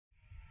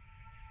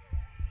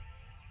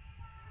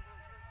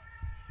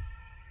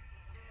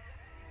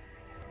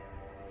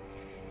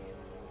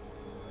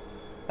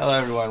Hello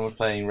everyone, we're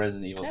playing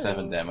Resident Evil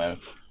 7 demo,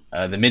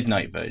 the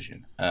Midnight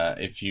version.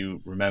 If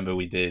you remember,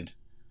 we did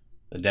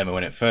the demo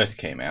when it first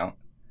came out.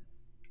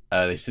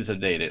 They since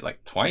updated it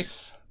like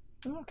twice.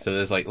 Okay. So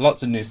there's like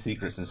lots of new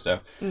secrets and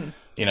stuff.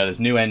 You know, there's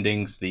new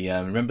endings. The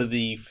remember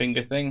the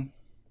finger thing?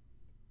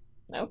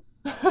 No.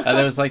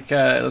 There was like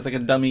a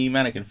dummy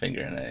mannequin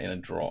finger in a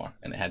drawer,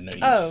 and it had no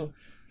use. Oh,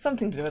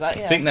 something to do with that.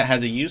 Yeah. I think that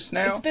has a use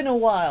now. It's been a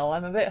while.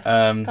 I'm a bit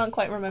can't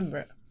quite remember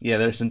it. Yeah,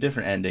 there's some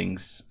different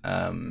endings.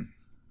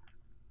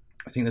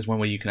 I think there's one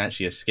where you can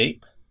actually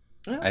escape.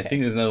 Okay. I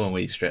think there's another one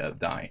where you straight up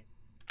die.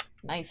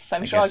 Nice.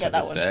 I'm sure I'll get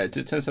that one.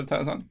 Turn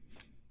subtitles on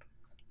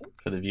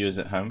for the viewers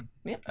at home.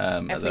 Yeah.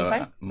 Although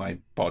fine? My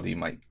body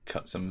might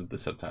cut some of the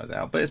subtitles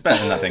out, but it's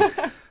better than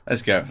nothing.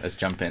 Let's go. Let's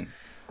jump in.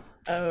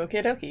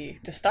 Okie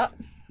dokie. To start?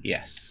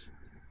 Yes.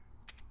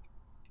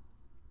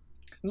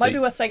 Might be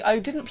worth saying I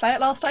didn't play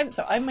it last time,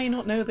 so I may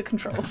not know the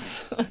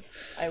controls.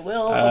 I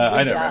will.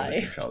 I don't remember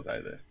the controls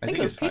either. I think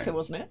it was Peter,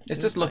 wasn't it?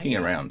 It's just looking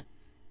around,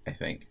 I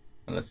think.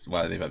 Unless they've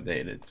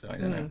updated, so I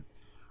don't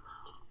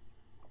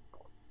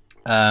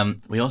know.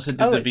 We also did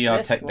the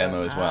VR tech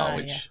demo as well,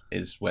 which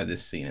is where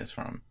this scene is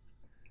from.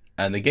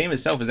 And the game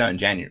itself is out in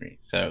January,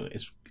 so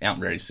it's out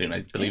very soon.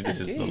 I believe this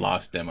is the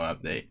last demo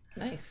update.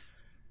 Nice.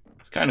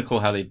 It's kind of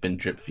cool how they've been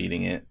drip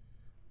feeding it.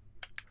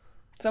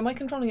 So am I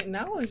controlling it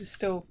now, or is this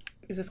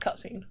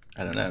cutscene?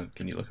 I don't know.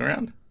 Can you look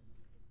around?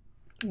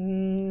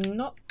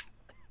 Not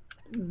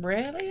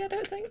really, I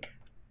don't think.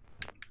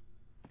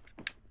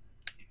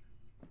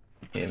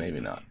 Yeah, maybe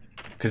not.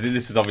 Because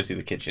this is obviously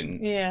the kitchen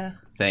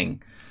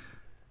thing.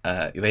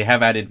 They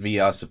have added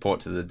VR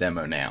support to the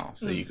demo now,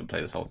 so you can play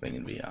this whole thing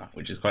in VR,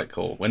 which is quite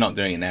cool. We're not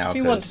doing it now. If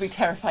you want to be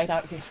terrified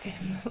out of this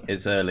game.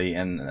 It's early,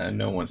 and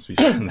no one wants to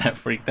be that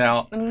freaked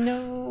out.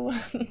 No.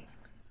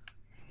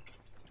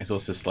 It's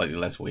also slightly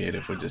less weird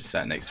if we're just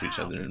sat next to each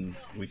other and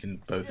we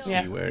can both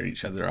see where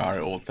each other are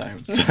at all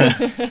times.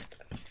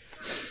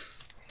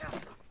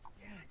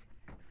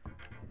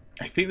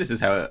 I think this is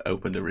how it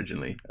opened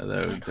originally,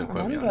 although don't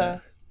quote me on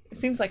that. It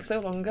seems like so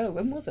long ago.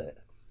 When was it?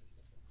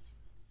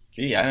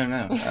 Gee, I don't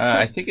know.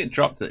 I think it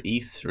dropped at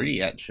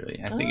E3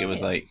 actually. I think it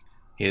was like,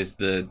 here's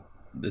the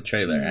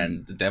trailer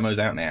and the demo's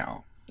out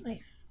now.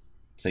 Nice.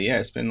 So yeah,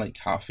 it's been like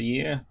half a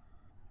year,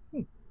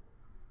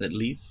 at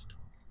least.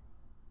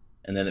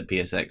 And then at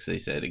PSX they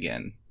said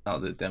again, oh,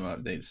 the demo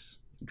updates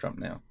dropped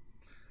now.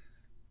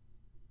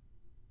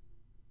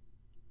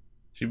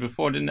 See,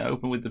 before didn't it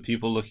open with the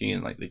people looking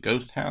in like the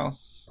ghost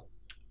house?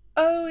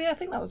 Oh yeah, I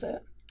think that was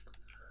it.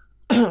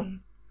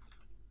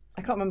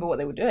 I can't remember what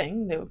they were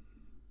doing. They were.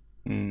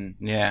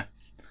 Yeah.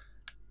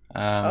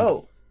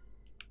 Oh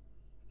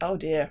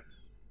dear.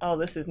 Oh,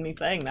 this is me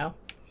playing now.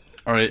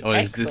 Or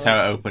is this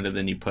how it opened and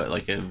then you put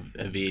like a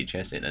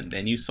VHS in and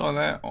then you saw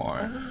that? Or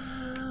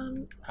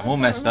I'm all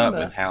messed up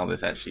with how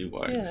this actually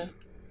works. Yeah.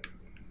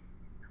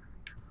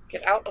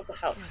 Get out of the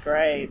house.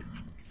 Great.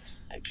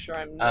 I'm sure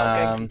I'm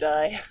not going to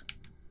die.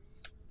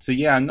 So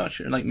yeah, I'm not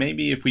sure. Like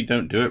maybe if we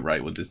don't do it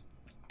right, we'll just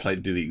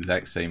do the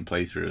exact same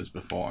playthrough as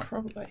before.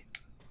 Probably.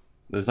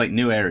 There's like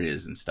new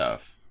areas and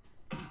stuff.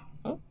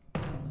 Oh.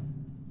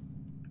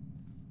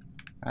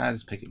 I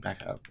just pick it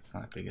back up. It's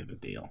not that big of a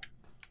deal.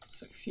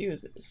 So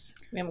fuses.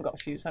 We haven't got a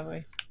fuse, have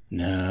we?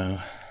 No.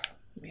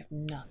 We have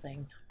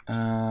nothing.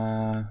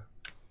 Oh,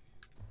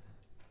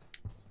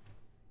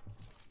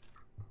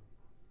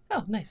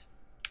 nice.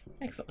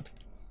 Excellent.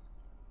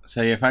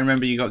 So if I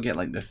remember, you got to get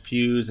like the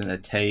fuse and the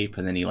tape,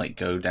 and then you like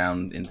go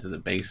down into the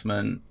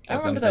basement. I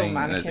remember there were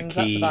mannequins.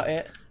 That's about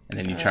it. And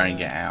then you try and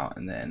get out,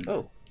 and then.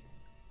 Oh.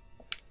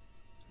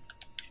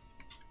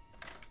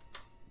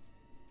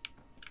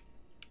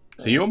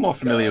 So you're more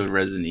familiar with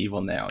Resident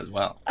Evil now as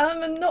well.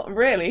 Not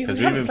really. Because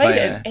we haven't played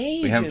it in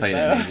ages. We haven't played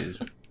it in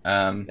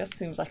ages. This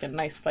seems like a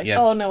nice place. Yes,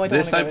 oh no, I don't.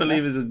 This I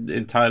believe is an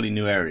entirely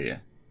new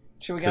area.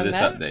 Should we go in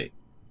there? To this update.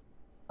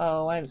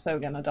 Oh, I'm so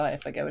gonna die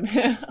if I go in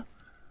here.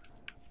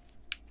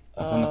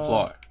 What's on the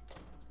floor?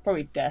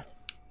 Probably death.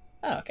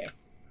 Oh, okay.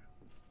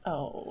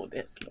 Oh,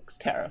 this looks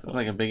terrible. It's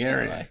like a big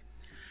area.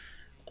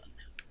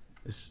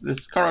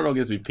 This corridor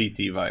gives me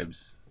PT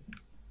vibes.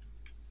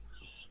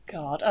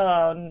 God,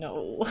 oh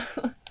no.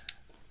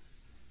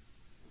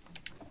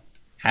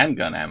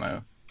 Handgun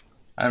ammo.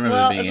 I don't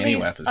remember there being any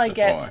weapons before. I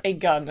get a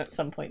gun at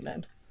some point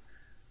then.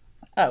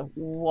 Oh,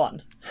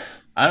 one.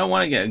 I don't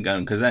want to get a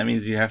gun because that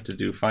means you have to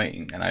do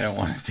fighting, and I don't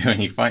want to do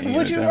any fighting.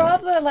 Would you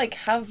rather like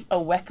have a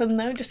weapon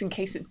though, just in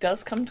case it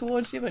does come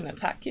towards you and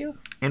attack you?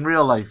 In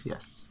real life,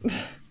 yes.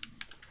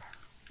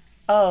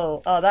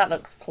 Oh, that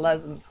looks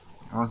pleasant.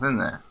 What's in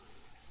there?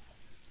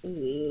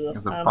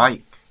 There's a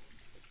bike.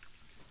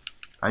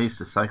 I used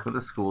to cycle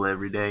to school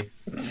every day.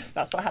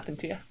 That's what happened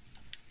to you.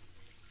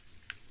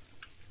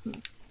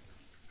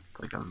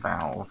 It's like a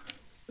valve.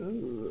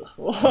 Ooh.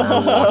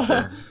 No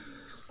water.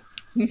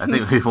 I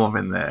think we've all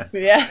been there.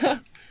 Yeah.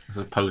 It's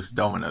a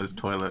post-Domino's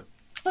toilet.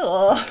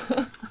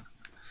 Oh.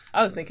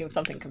 I was thinking of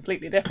something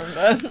completely different,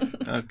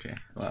 but... Okay.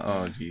 Well,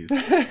 oh, jeez.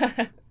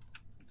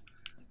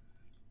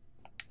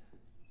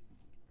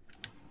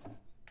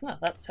 Oh,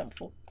 that's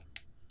helpful.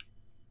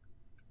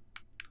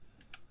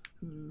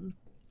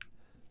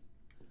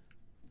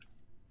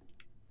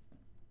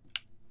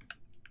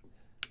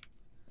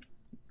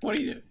 What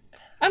are you doing?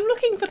 I'm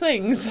looking for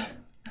things.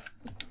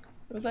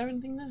 Was there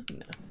anything there?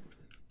 No.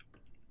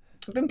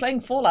 I've been playing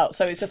Fallout,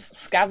 so it's just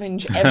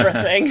scavenge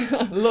everything.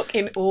 Look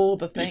in all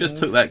the things. You just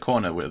took that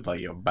corner with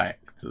like your back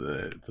to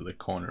the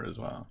corner as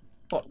well.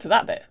 What, to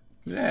that bit?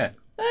 Yeah.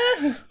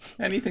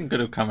 Anything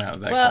could have come out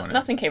of that well, corner.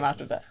 Nothing came out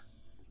of there.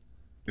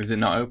 Is it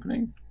not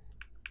opening?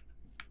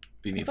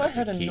 Do you need I thought like, I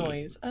heard a a key?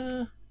 noise.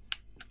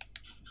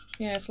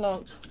 Yeah, it's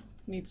locked.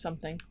 Needs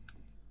something.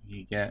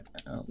 You get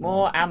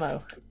More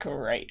ammo.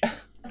 Great.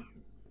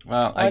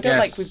 Well, I don't guess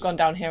like we've gone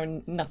down here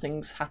and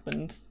nothing's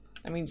happened.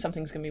 I mean,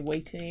 something's gonna be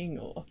waiting,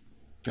 or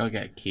gotta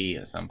get a key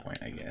at some point.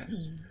 I guess.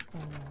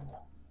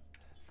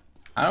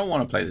 I don't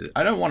want to play this.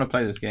 I don't want to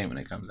play this game when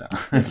it comes out.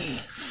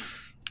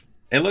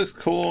 It looks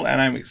cool, and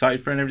I'm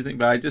excited for it and everything,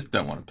 but I just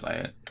don't want to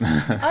play it.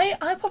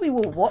 I probably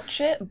will watch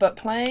it, but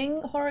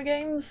playing horror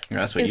games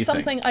That's what is you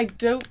something think. I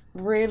don't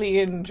really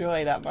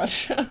enjoy that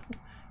much.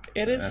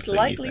 It is That's what you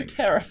slightly think.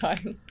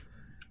 terrifying.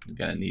 I'm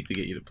gonna need to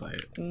get you to play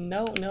it.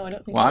 No, I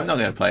don't think. Well, I'm not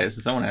gonna play it,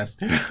 so someone has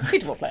to.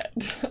 Peter will play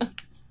it.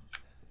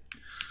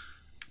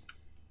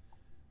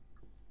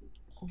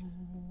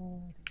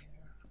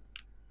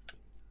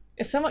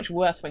 It's so much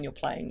worse when you're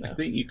playing, I though.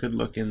 think you could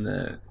look in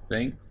the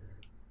thing,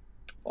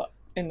 What,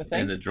 in the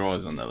thing? in the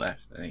drawers on the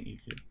left. I think you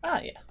could.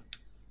 Ah, yeah.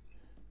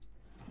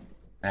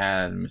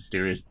 And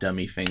mysterious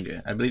dummy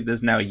finger. I believe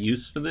there's now a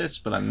use for this,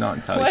 but I'm not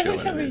entirely Why sure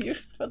would you what have it a is.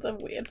 use for the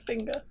weird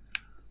finger?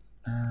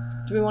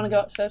 Do we want to go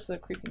upstairs to the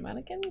creepy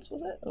mannequins,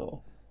 was it?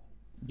 Or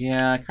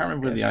Yeah, I can't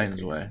remember where go the to items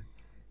the- were.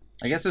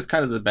 I guess that's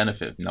kind of the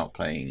benefit of not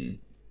playing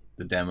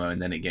the demo and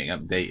then it getting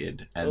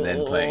updated and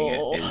then playing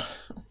Oh. it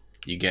is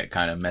you get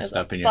kind of messed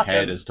There's a up in your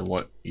head button. as to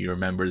what you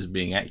remember as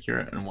being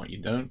accurate and what you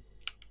don't.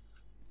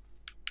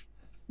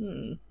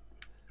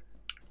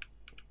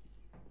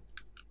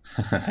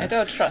 I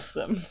don't trust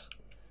them.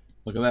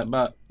 Look at that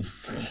butt.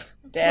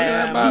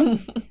 Damn. Look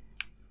at that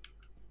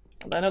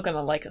Well, they're not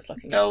gonna like us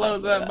looking Hello, at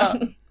us. that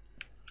butt.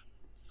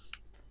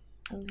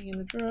 Anything in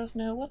the drawers?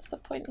 No. What's the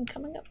point in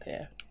coming up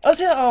here? Oh,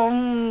 oh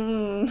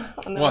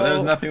no. What? There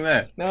was nothing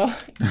there. No.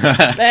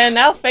 They're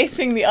now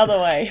facing the other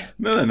way.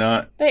 No, they're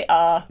not. They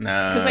are.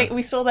 No. Because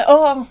we saw that.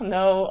 Oh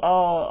no!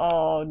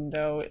 Oh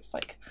no! It's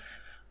like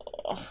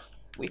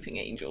weeping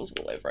angels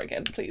all over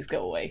again. Please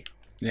go away.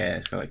 Yeah,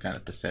 it's got that kind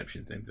of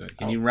perception thing to it.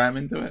 Can you ram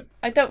into it?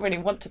 I don't really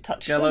want to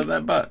touch Get low them.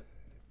 that butt.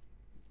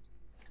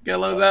 Get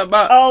low that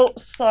butt. Oh,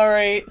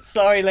 sorry,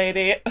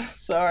 lady,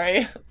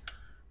 sorry.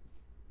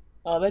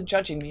 Oh, they're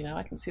judging me now.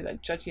 I can see their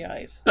judgy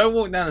eyes. Don't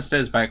walk down the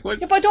stairs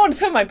backwards. Yeah, but I don't want to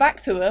turn my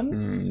back to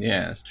them.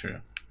 Yeah, that's true.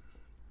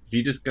 If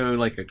you just go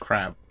like a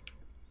crab,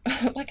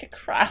 Like a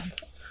crab.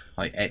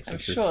 like I'm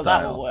Exorcist sure style.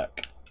 that will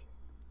work.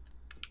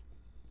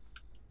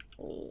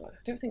 Oh, I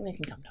don't think they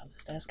can come down the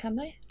stairs, can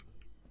they?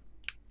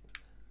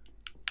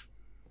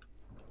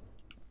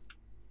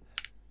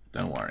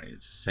 Don't worry,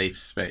 it's a safe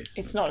space.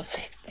 It's not a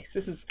safe space.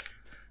 This is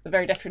the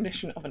very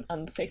definition of an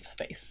unsafe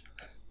space.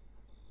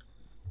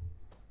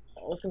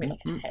 Oh, there's gonna be like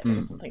a head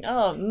or something.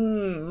 Oh,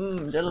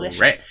 delicious.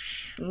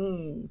 Fresh.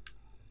 I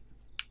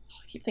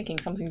keep thinking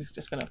something's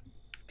just gonna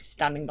be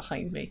standing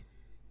behind me.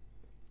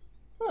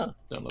 Oh.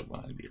 Don't look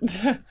behind you.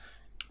 Don't look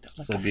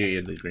That's the back. beauty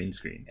of the green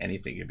screen.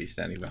 Anything could be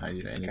standing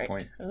behind you at any Great.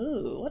 point.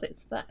 Oh, what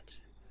is that?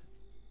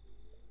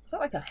 Is that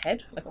like a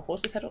head? Like a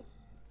horse's head?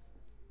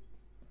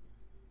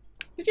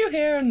 Did you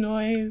hear a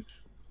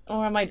noise?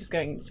 Or am I just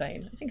going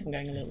insane? I think I'm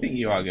going a little I think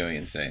you insane. are going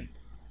insane.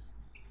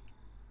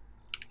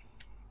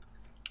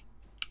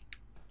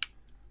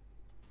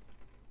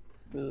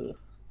 Ugh.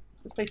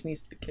 This place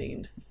needs to be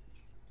cleaned.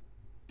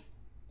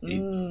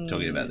 You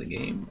talking about the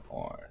game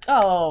or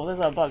Oh, there's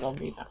a bug on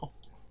me now.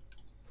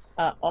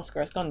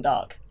 Oscar, it's gone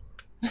dark.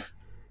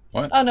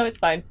 what? Oh no, it's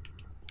fine.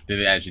 Did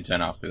it actually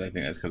turn off? Because I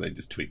think that's because they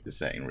just tweaked the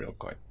setting real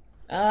quick.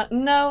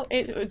 No,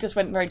 it just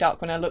went very dark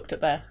when I looked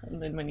at there,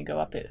 and then when you go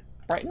up, it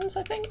brightens.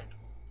 I think.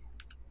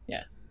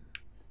 Yeah.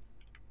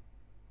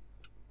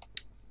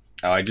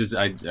 Oh, I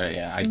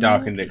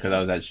darkened it because I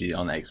was actually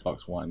on the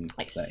Xbox One.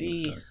 I thing,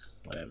 see. So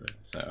whatever.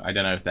 So I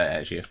don't know if that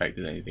actually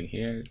affected anything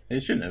here.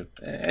 It shouldn't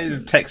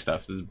have. Tech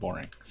stuff is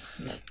boring.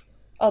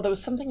 Oh, there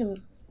was something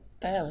in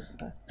there, wasn't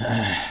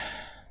there?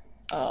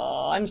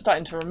 Oh, I'm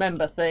starting to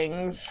remember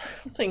things.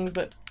 Things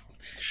that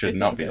Should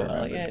not be go well.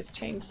 remembered. Yeah, it's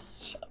chained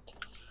shut.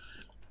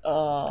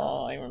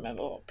 Oh, I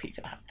remember what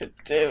Peter had to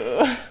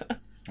do.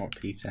 What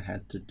Peter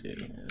had to do.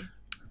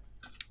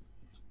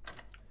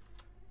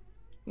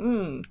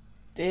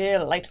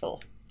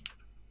 Delightful.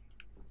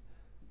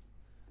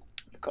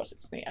 Of course,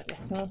 it's me.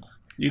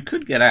 You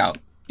could get out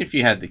if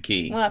you had the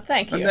key. Well,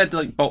 thank you. Weren't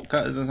there like bolt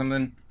cutters or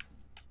something?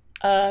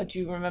 Do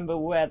you remember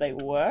where they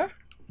were?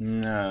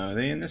 No, are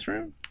they in this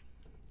room?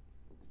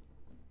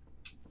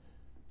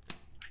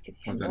 I can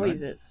hear What's that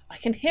noises. I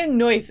can hear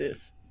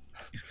noises.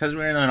 It's because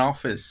we're in an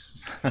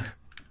office.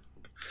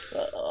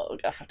 Oh, we're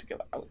gonna have to go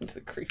out into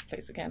the creep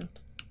place again.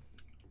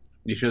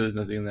 You sure there's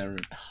nothing in that room?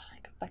 I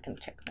go back and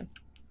check them.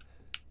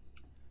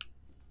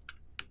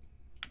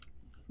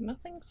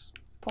 Nothing's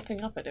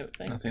popping up, I don't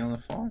think. Nothing on the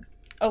floor?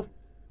 Oh.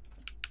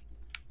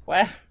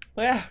 Where?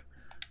 Where?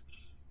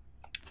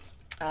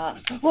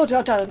 Oh,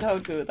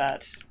 don't do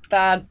that.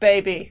 Bad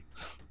baby.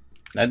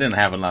 That didn't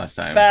happen last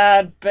time.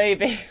 Bad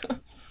baby.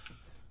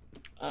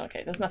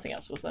 Okay, there's nothing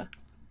else, was there?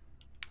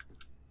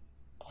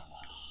 Oh,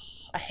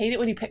 I hate it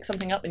when you pick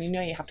something up and you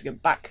know you have to go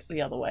back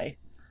the other way.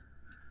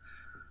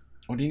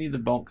 What do you need the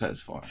bolt cutters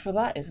for? For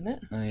that, isn't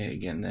it? Oh yeah,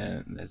 again,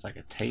 there's like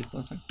a tape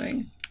or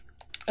something.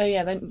 Oh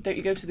yeah, then don't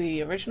you go to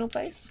the original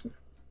place?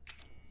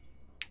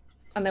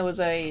 And there was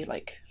a,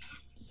 like,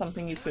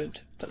 something you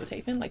could put the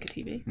tape in, like a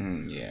TV.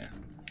 Yeah.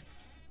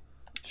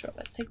 Sure,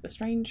 let's take the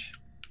strange,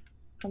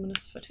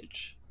 ominous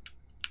footage.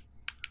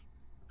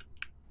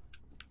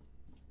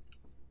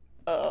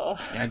 Yeah,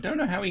 I don't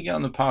know how we get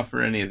on the path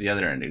for any of the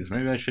other endings.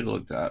 Maybe I should have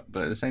looked up,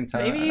 but at the same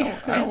time, Maybe...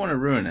 I don't want to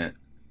ruin it.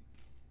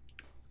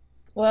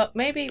 Well,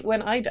 maybe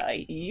when I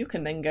die, you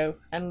can then go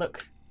and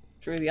look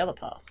through the other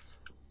paths.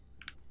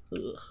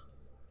 Ugh.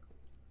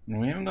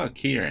 We haven't got a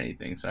key or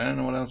anything, so I don't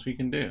know what else we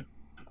can do.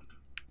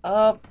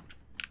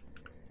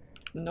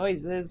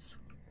 Noises.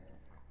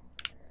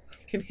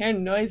 I can hear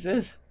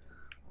noises.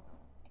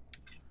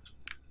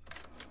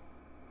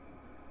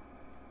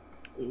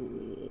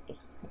 Ugh.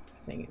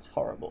 Everything is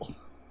horrible.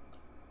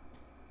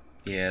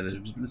 Yeah,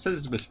 the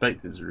sense of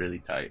perspective is really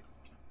tight.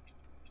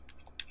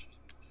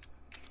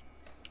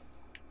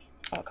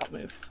 Oh, I can't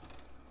move.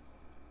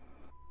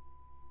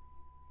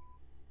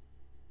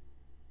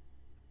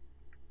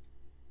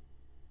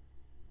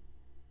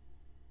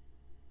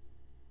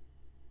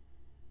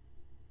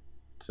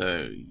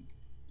 So,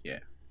 yeah.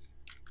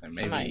 And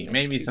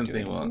maybe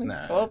something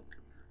will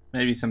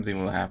maybe something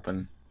will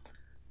happen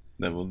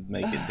that will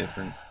make it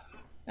different.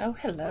 Oh,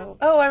 hello.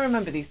 Oh, I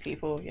remember these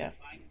people. Yeah.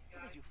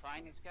 Where did you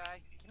find this guy?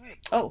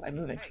 Oh, I'm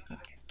moving.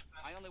 Okay.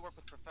 I only work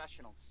with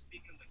professionals.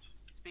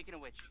 Speaking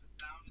of which,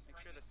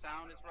 make sure the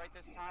sound is right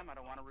this time. I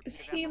don't want to repeat Is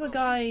he the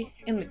guy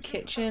in the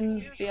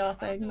kitchen VR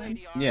thing then?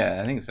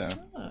 Yeah, I think so.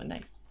 Oh,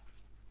 nice.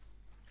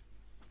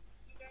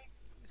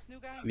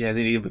 Yeah,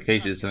 the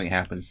implication is something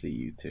happens to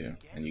you too,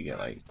 and you get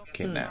like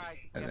kidnapped,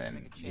 and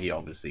then he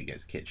obviously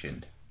gets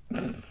kitchened.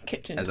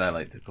 Kitchen. As I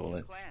like to call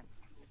it.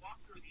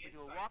 We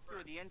do a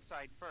walkthrough of the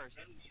inside first,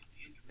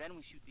 then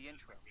we shoot the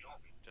intro,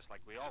 just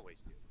like we always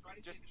do.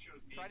 Just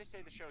try to say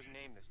the show's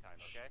name this time,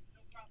 okay?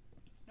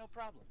 No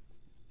problem.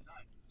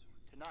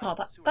 Tonight, Oh,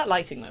 that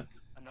lighting though.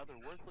 another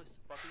worthless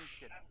fucking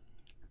shit.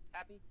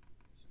 Happy?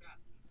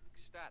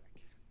 Ecstatic.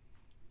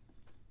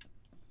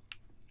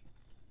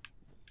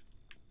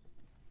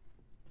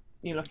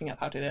 You looking up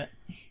how to do it?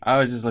 I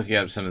was just looking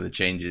up some of the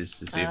changes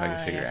to see if I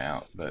could figure it yeah.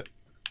 out, but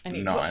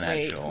And not an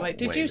actual. Wait,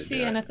 did way you to see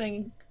do it.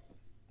 anything?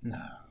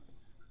 No.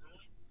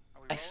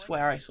 I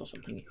swear I saw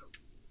something.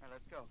 Alright,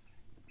 let's go.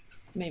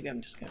 Maybe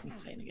I'm just going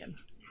insane again.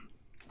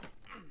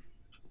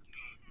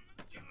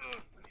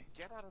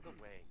 Get out of the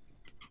way.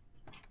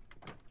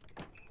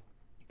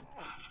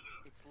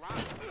 It's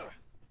loud.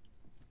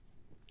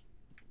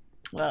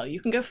 Well, you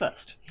can go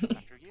first.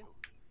 After you.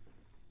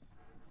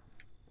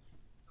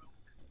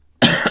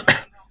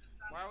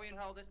 Why are we in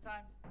hell this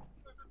time?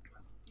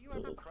 Do you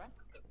ever fret?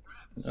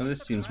 Oh,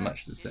 this seems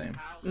much the same.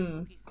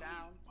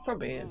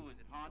 Probably is. Ooh, it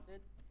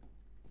haunted?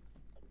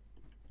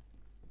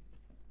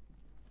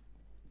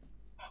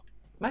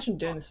 Imagine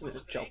doing this as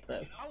a job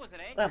though. I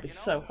wasn't angry, That'd be you know?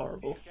 so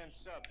horrible.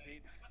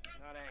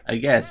 I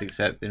guess,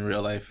 except in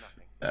real life,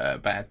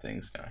 bad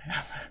things don't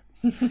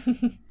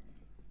happen.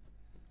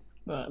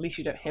 Well, at least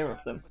you don't hear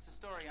of them. What's the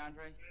story,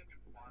 Andre?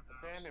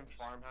 Abandoned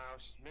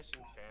farmhouse,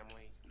 missing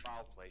family,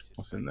 foul places.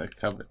 What's in the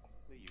cupboard?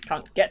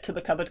 Can't get to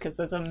the cupboard because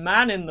there's a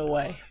man in the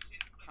way.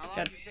 How long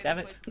God did you say damn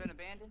this it. place has been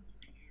abandoned?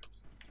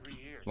 3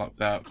 years. It's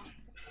locked up.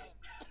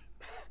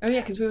 Oh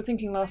yeah, because we were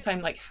thinking last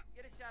time, like,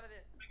 Get a shot of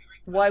this.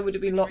 why would it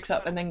be locked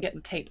up and then get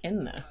the tape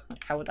in there?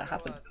 Like, how would that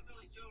happen?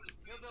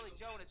 Hillbilly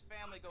Joe and his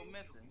family go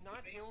missing.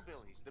 Not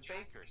hillbillies, the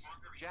Bakers.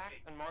 Jack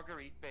and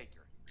Marguerite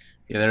Baker.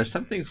 Yeah, there are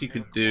some things you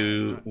could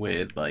do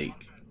with like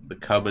the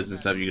cupboards and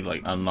stuff. You could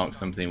like unlock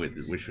something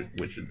which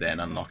would then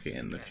unlock it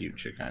in the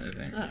future, kind of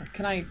thing. Oh,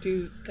 can I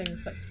do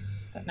things like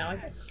that now, I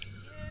guess?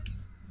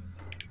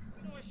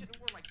 You know I should have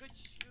worn my good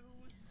shoes.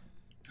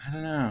 I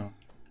don't know.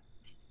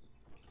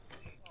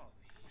 Oh,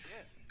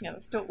 shit. Yeah,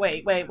 let's still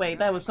wait.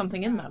 There was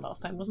something in there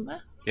last time, wasn't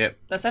there? Yep,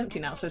 That's empty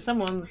now, so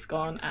someone's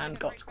gone and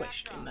got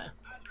squished in there.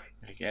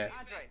 I guess.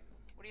 Andre,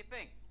 what do you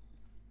think?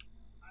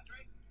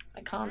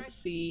 I can't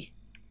see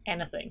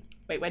anything.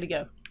 Wait, where'd he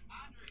go?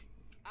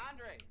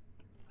 Andre!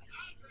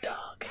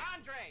 Dog.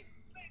 Andre!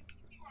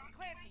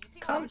 Clancy, you see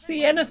Can't Andre?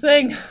 see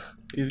anything.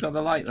 He's got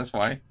the light. That's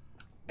why.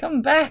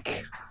 Come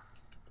back.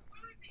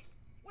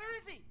 Where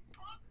is he?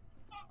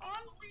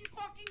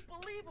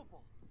 Unfucking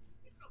believable.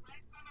 It's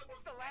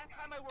the last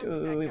time I worked with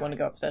Do that we guy. want to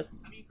go upstairs?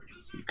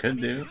 You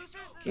could do. Producers,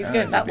 He's I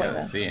going don't that think way I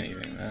there. see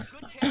anything there.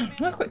 good cameraman.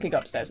 We'll quickly go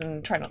upstairs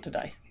and try not to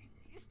die.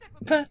 You stick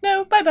with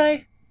No, bye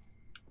bye.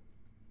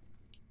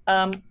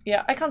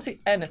 Yeah, I can't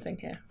see anything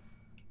here.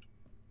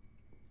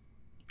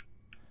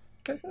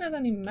 Don't think there's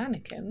any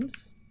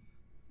mannequins.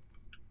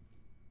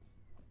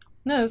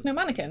 No, there's no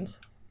mannequins.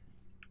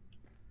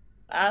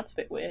 That's a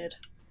bit weird.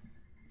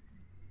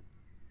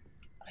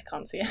 I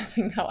can't see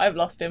anything now. I've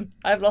lost him.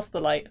 I've lost the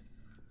light.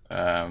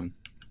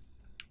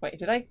 Wait,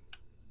 did I?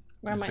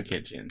 Where am It's I? the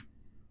kitchen.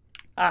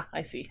 Ah,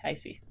 I see. I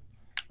see.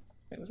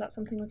 Wait, was that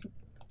something we could?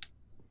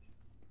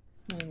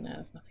 Oh, no,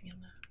 there's nothing in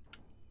there.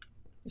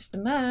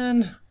 Mr.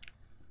 Man.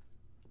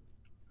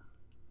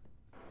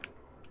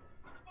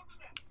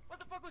 What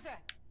the fuck was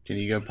that? Can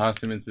you go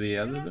past him into the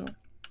other door?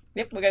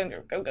 Yep, we're going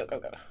through. Go, go, go,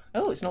 go.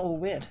 Oh, it's not all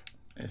weird.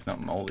 It's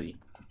not moldy.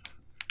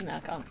 No, I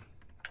can't.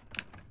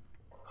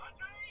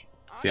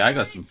 See, I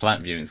got some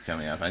flat viewings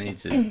coming up. I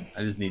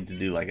just need to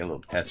do like a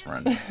little test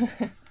run.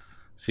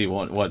 See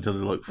what to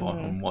look for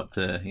and what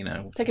to, you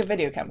know. Take a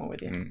video camera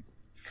with you. Mm.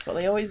 That's what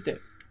they always do.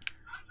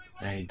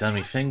 Any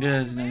dummy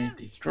fingers underneath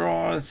these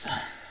drawers.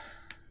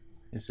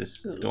 Is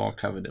this Ooh. door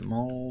covered in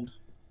mold?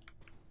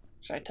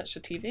 Should I touch the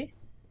TV?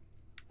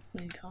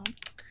 No, you can't.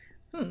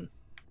 Hmm.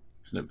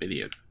 There's no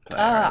video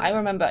player. Ah, I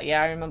remember.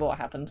 Yeah, I remember what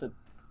happened to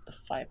the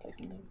fireplace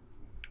and things.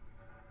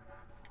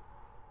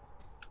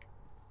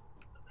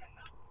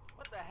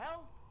 What the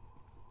hell?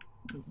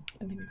 I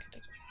think we could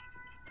touch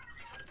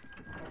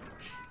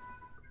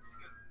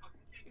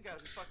You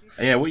gotta be fucking.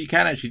 Yeah, what you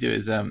can actually do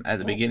is at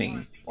the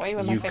beginning Why are you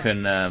in my you face?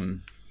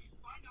 can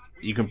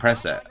you can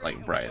press that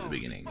like right at the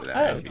beginning without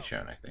Oh. having to be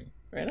shown. I think.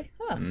 Really?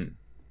 Huh. Mm.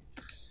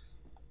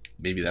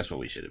 Maybe that's what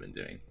we should have been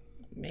doing.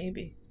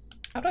 Maybe.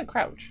 How do I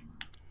crouch?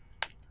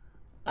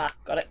 Ah,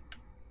 got it.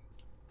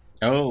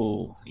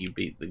 Oh, you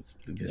beat the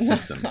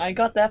system. I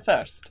got there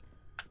first.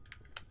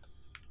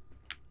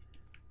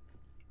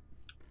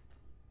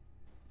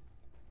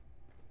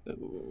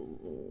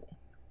 Ooh.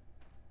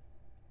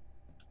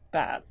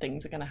 Bad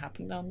things are gonna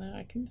happen down there,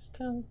 I can just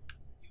tell.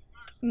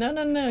 No,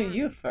 no, no,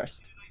 you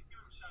first.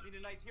 Need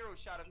a nice hero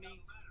shot of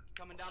me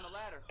coming down the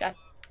ladder. God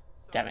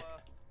damn it.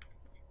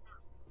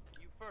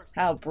 You first.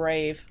 How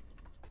brave.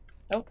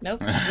 Oh,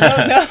 nope.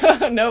 No,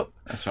 no, nope.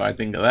 That's what I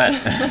think of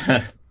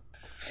that.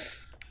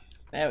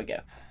 There we go.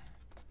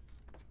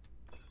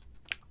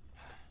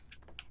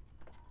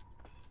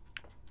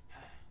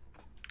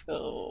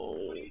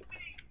 Oh.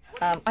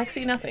 I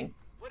see nothing.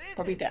 What is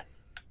Probably it? death.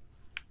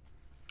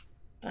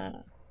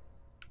 Don't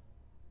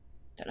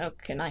know.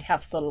 Can I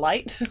have the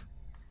light?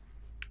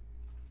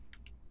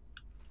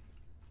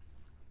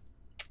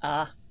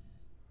 Ah,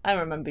 I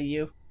remember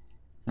you.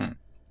 Hmm.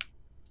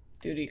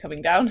 Dude, are you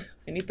coming down?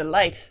 I need the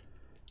light.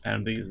 I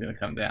don't think it's gonna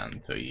come down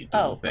until you do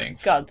Oh, the thing.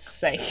 for God's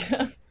sake.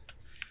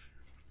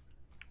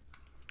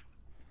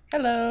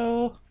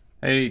 Hello.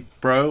 Hey,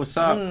 bro, what's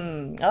up?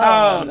 Oh,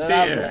 Oh,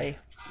 dear. lovely.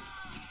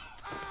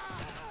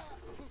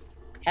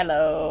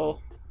 Hello.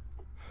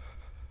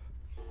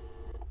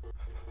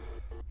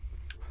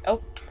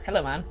 Oh,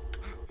 hello, man.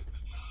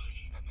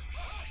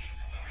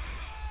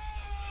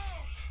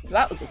 So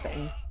that was the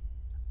same.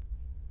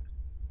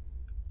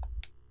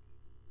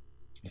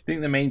 I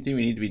think the main thing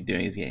we need to be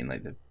doing is getting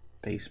like the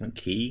basement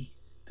key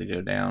to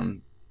go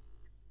down.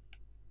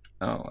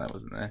 Oh, that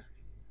wasn't there.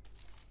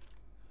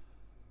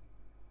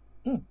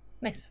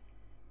 Nice.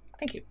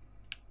 Thank you.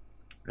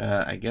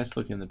 I guess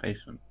look in the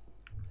basement.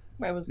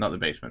 Where was Not the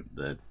basement,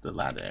 the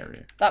ladder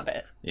area. that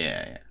bit?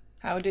 Yeah,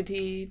 How did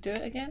he do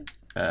it again?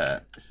 yeah.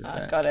 This is Ah,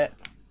 that. got it.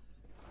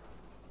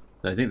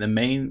 So I think the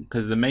main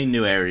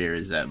new area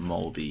is that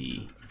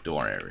moldy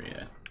door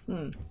area.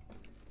 Hmm.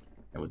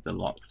 With the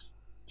locked.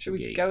 Should we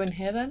gate. go in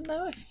here then,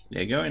 though?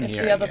 Yeah, go in If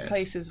here. the I other guess.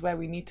 place is where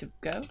we need to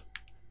go?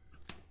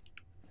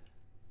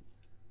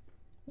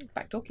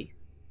 Back door key.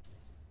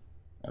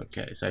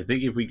 Okay, so I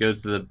think if we go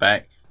to the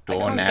back I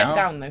door can't now,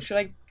 get down though. Should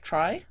I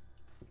try?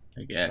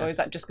 I guess. Or is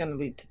that just going to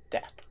lead to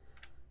death?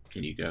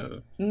 Can you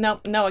go?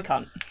 No, no, I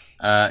can't.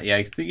 Yeah,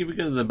 I think if we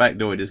go to the back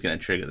door, we're just going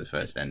to trigger the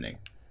first ending.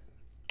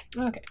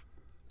 Okay.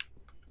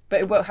 But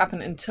it won't happen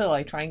until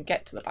I try and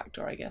get to the back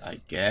door, I guess. I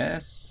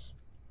guess.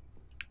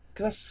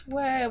 Because I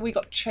swear we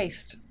got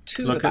chased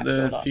to the Look back at door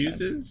the last time.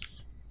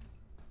 fuses.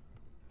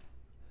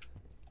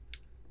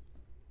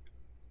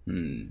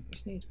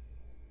 Just need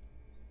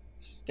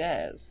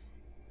stairs.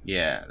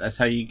 Yeah, that's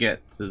how you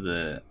get to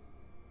the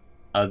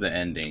other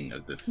ending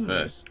of the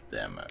first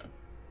demo.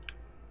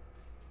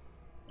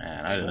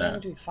 Man, I don't Where know.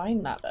 would we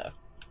find that though?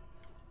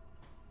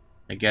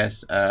 I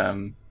guess, yeah,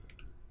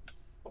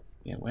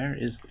 where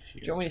is the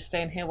fuse? Do you want me to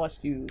stay in here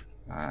whilst you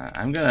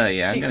I'm gonna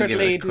give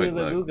secretly it a do quick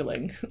the look.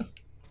 Googling?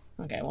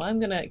 Okay, well I'm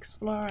gonna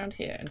explore around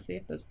here and see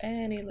if there's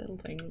any little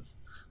things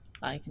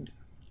I can do.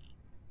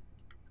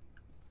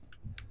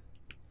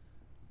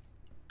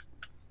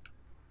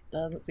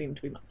 Doesn't seem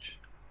to be much.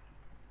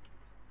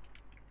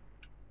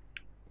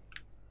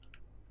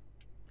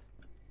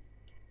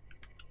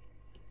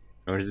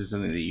 Or is this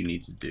something that you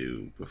need to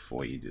do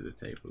before you do the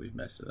tape, or we've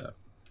messed it up?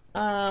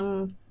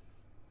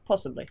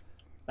 Possibly.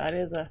 That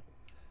is a.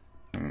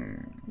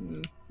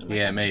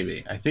 Yeah,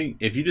 maybe. I think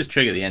if you just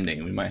trigger the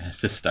ending, we might have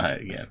to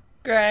start again.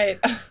 Great.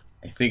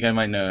 I think I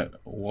might know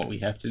what we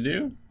have to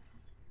do.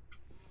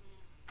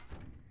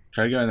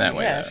 Try going that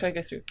way. Yeah, though. should I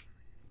go through?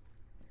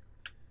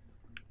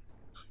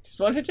 Just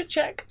wanted to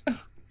check.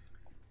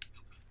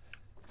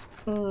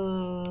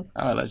 Oh,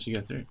 I'll let you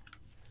go through.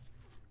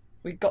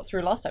 We got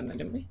through last time, though,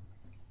 didn't we?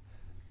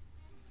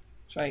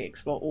 Should I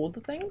explore all the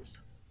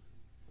things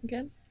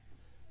again?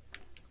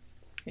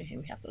 Here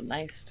we have the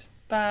nice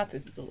bath.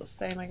 This is all the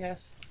same, I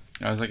guess.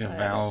 There's like a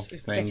valve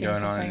It's thing fitting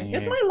going on something. in here.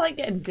 Is my light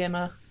getting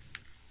dimmer?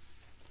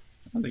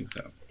 I don't think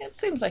so. It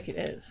seems like it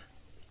is.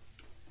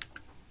 I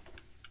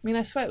mean,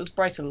 I swear it was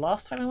brighter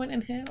last time I went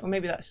in here, or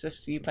maybe that's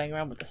just you playing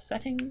around with the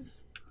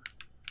settings.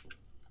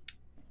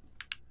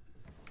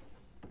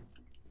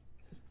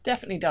 It's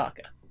definitely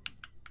darker.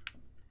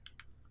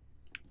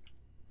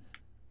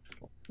 It's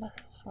less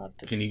hard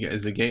to Can you see. get?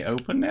 Is the gate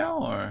open now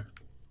or?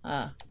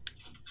 Ah.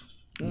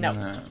 No.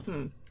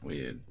 No.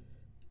 Weird.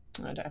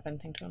 I don't have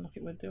anything to unlock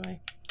it with, do I?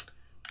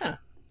 Huh.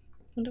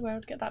 Wonder where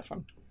I'd get that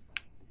from.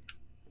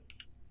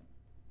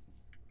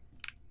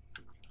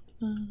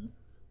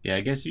 Yeah,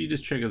 I guess if you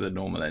just trigger the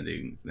normal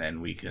ending,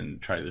 then we can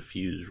try the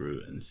fuse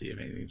route and see if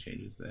anything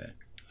changes there.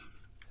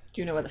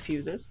 Do you know where the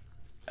fuse is?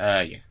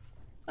 Yeah.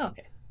 Oh,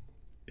 okay.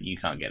 But you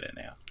can't get it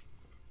now.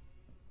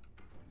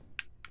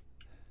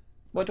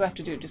 What do I have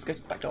to do? Just go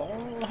to the back door?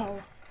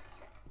 Oh.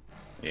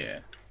 Yeah.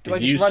 Do I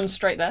just run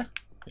straight there?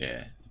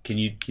 Yeah. Can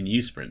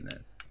you sprint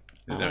then?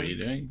 Is that what you're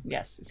doing?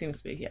 Yes, it seems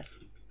to be, yes.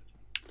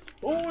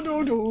 Oh,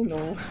 no, no,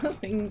 no.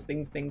 Things.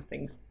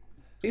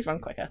 Please run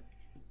quicker.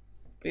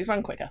 Please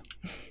run quicker.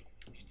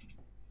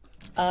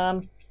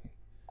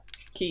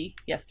 Key.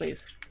 Yes,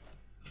 please.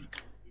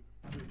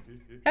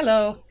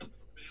 Hello.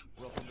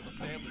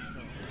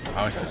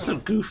 Oh, it's just some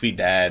goofy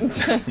dad.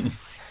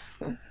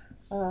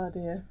 Oh,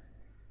 dear.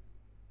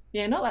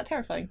 Yeah, not that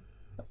terrifying.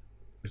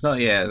 It's not,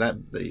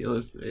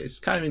 it's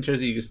kind of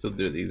interesting you can still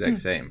do it the exact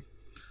same.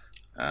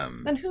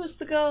 Then who's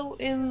the girl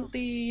in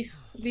the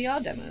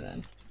VR demo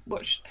then?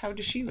 How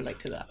does she relate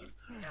to that?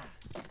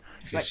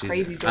 Like she's-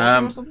 crazy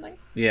daughter or something?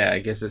 Yeah,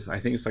 I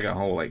think it's like a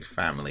whole like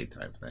family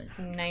type thing.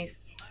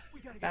 Nice.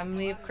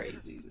 Family of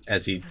crazy.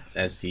 As he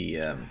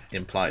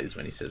implies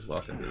when he says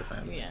welcome to the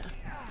family. Yeah.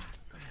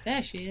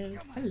 There she is.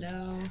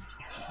 Hello.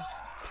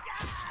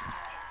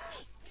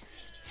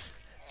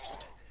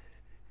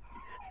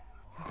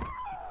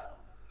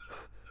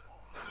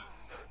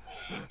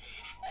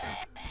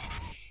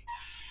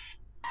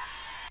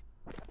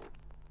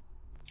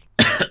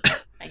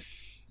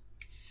 Nice.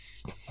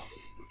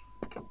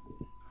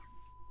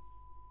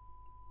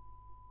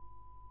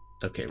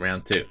 Okay,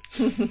 round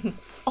 2.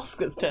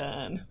 Oscar's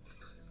turn.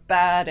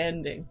 Bad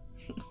ending.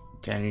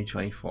 January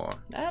 24.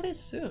 That is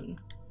soon.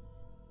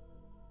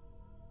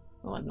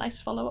 Oh, a nice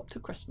follow-up to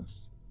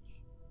Christmas.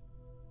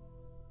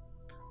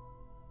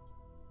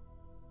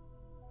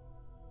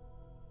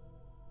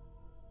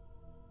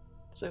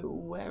 So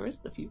where is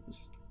the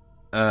fuse?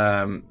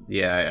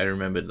 Yeah, I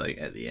remembered like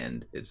at the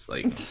end, it's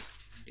like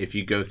if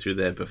you go through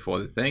there before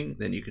the thing,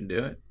 then you can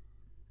do it.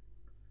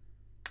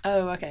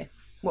 Oh, okay.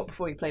 What,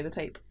 before you play the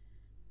tape?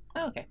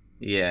 Oh, okay.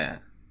 Yeah.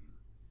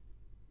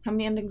 How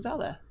many endings are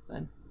there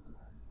then?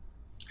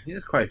 I think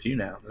there's quite a few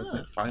now. There's Oh.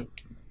 like 5.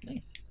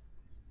 Nice.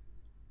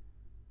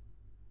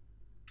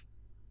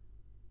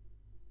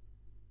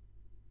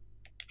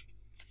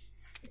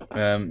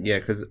 Yeah,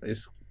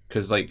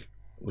 because like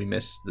we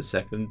missed the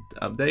second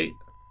update,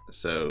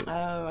 so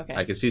Oh, okay.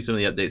 I can see some of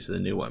the updates for the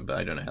new one, but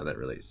I don't know how that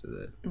relates to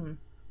the. Mm. Do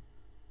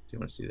you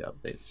want to see the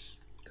updates?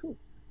 Cool.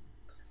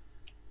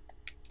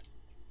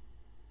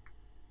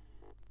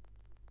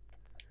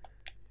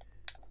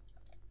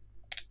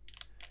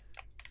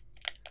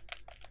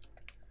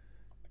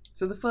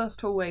 So the first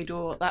hallway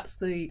door, that's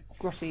the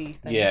grotty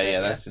thing. Yeah, is it?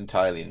 yeah, that's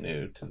entirely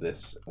new to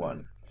this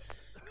one.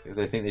 Because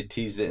I think they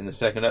teased it in the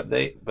second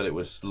update, but it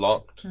was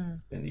locked,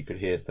 and you could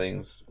hear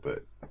things,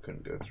 but I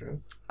couldn't go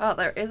through. Oh,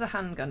 there is a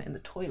handgun in the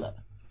toilet.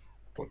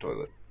 What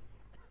toilet?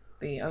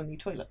 The only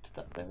toilet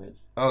that there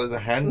is. Oh, there's a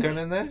handgun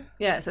in there?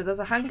 Yeah, it says there's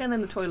a handgun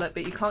in the toilet,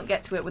 but you can't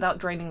get to it without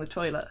draining the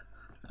toilet.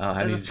 Oh,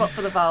 how do There's you... a spot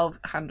for the valve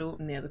handle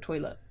near the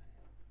toilet.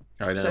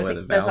 Oh, I don't So know I where the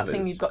think there's valve that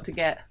thing is. you've got to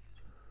get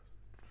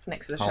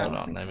next to the shower. Hold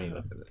on, let me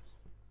look at this.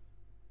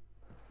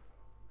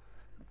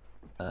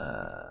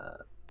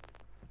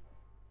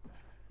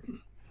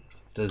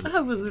 Does I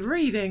was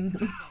reading.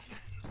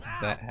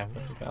 that have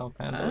a valve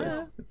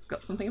handle? It's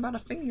got something about a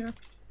finger.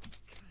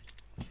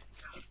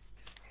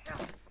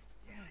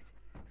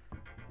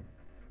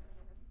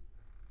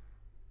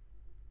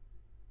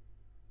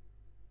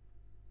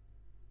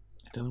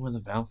 I don't know where the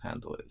valve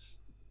handle is.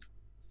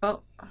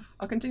 Well,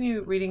 I'll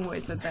continue reading what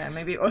it said there.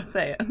 Maybe it will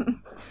say it.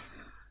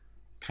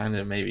 Kind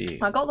of maybe.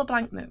 I got the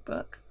blank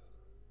notebook.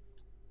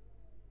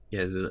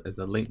 Yeah, there's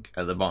a link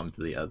at the bottom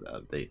to the other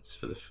updates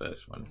for the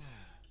first one.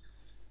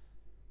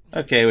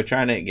 Okay, we're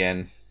trying it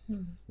again.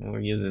 We're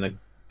using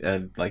a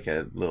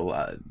little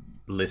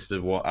list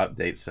of what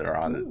updates there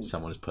are that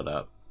someone's put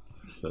up.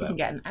 So You can that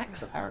get an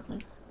axe,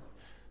 apparently.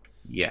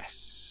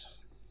 yes,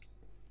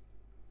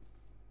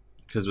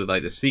 because with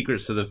like the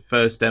secrets to the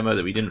first demo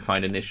that we didn't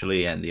find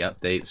initially, and the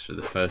updates for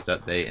the first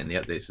update and the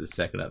updates for the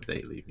second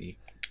update, leave me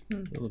a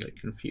little bit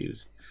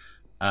confused.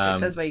 It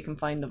says where you can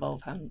find the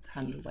valve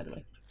handle, by the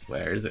way.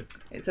 Where is it?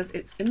 It says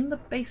it's in the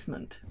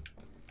basement.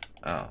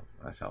 Oh,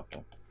 that's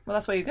helpful. Well,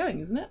 that's where you're going,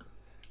 isn't it?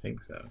 I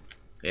think so.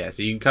 Yeah,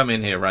 so you can come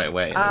in here right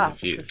away. And Ah,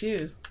 there's a it's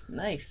fuse. the fuse.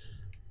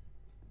 Nice.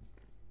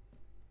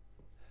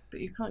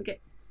 But you can't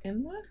get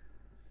in there?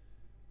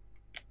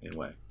 In a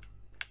way.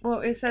 Well,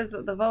 it says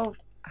that the valve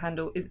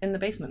handle is in the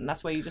basement, and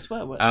that's where you just were.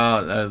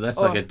 Oh, no, that's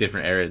like a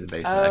different area of the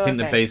basement. Oh, I think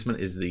the okay. basement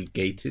is the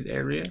gated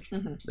area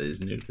Mm-hmm. that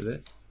is new to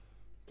this.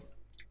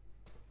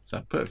 So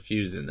I put a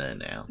fuse in there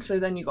now. So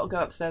then you got to go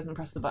upstairs and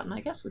press the button,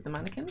 I guess, with the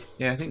mannequins.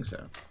 Yeah, I think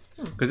so.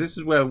 Because this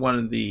is where one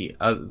of the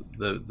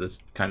this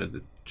kind of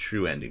the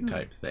true ending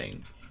type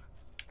thing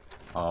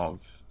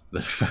of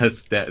the first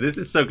step. This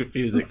is so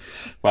confusing,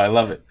 but I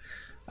love it.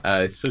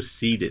 It's so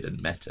seeded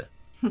and meta.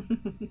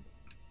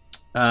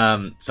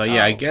 So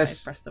yeah, I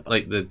guess press the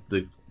button.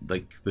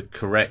 like the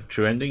correct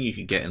true ending you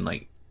could get in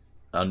like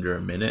under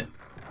a minute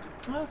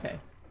Oh, okay.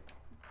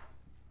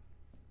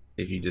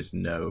 if you just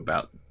know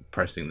about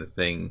pressing the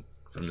thing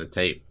from the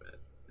tape.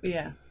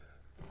 Yeah.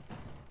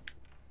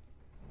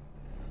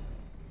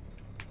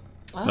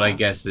 But I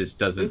guess this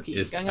doesn't.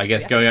 Spooky. Going I up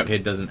guess to the going up here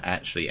doesn't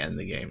actually end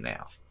the game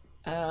now.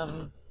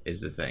 Um,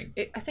 Is the thing.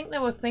 I think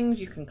there were things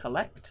you can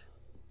collect.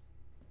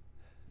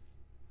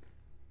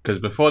 Because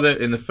before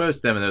in the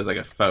first demo there was like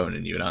a phone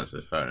and you would answer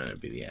the phone and it'd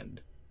be the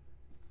end.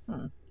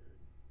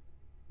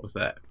 What's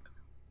that?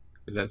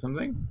 Is that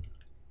something?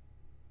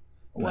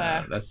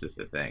 Where? No, that's just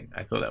a thing.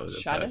 I thought that was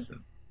a Shadow?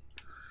 person.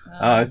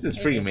 Oh, it's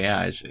just maybe. freaking me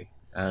out actually.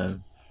 Well,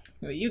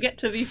 you get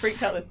to be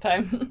freaked out this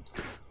time.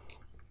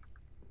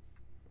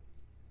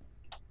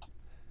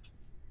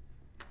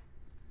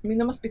 I mean,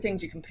 there must be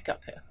things you can pick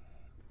up here.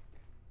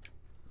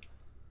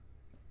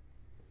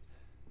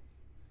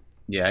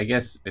 Yeah, I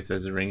guess if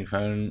there's a ring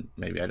phone,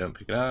 maybe I don't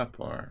pick it up,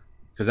 or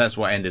because that's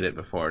what ended it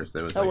before. Is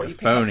there was like a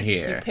phone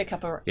here. You pick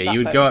up a Yeah, that you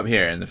would phone. go up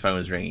here and the phone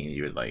was ringing. And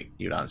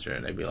you'd answer it,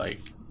 and they'd be like,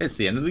 "It's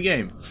the end of the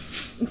game."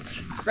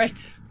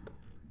 Great.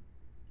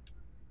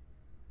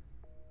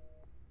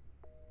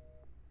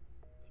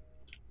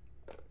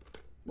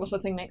 What's the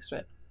thing next to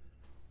it?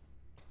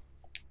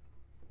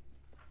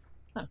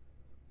 Oh,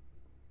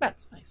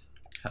 that's nice.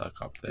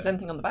 Helicopter. Is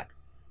anything on the back?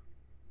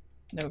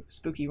 No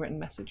spooky written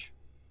message.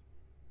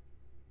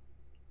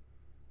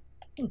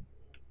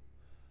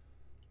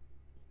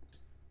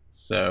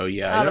 So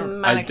yeah, Ah, I the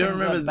don't mannequins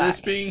remember are this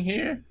back. being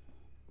here.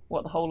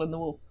 What, the hole in the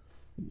wall?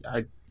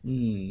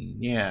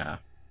 Yeah,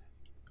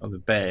 on the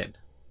bed.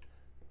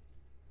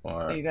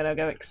 Or Are you gonna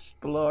go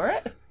explore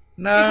it?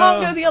 no, You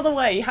can't go the other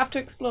way. You have to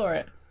explore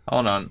it.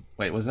 hold on.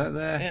 Wait, was that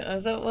there?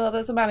 Yeah,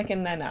 there's a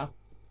mannequin there now.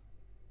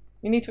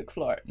 You need to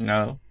explore it.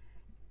 No,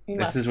 You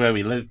this must. is where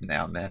we live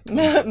now, Ned.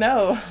 No,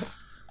 no.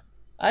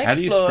 I How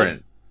do you explored.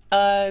 sprint?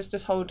 It's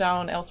just hold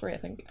down L3, I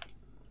think.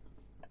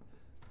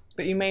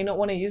 But you may not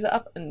want to use it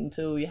up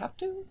until you have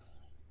to.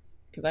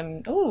 Because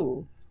I'm...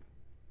 Ooh.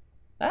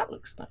 That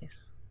looks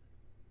nice.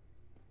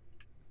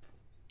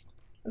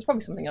 There's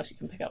probably something else you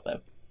can pick up, though.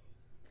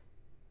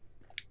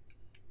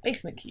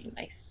 Basement key.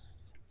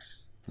 Nice.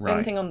 Right.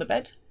 Anything on the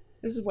bed?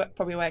 This is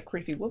probably where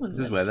creepy woman This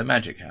lives. is where the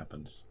magic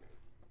happens.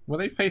 Were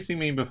they facing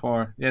me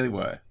before? Yeah, they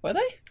were. Were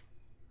they?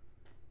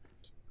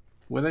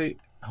 Were they?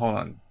 Hold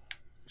on.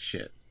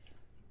 Shit.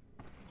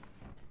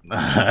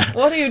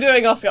 What are you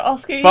doing, Oscar?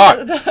 Oscar,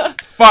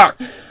 Fuck!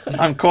 Fuck!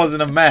 I'm causing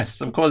a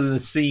mess. I'm causing a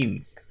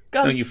scene.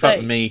 God's Don't you fuck sake.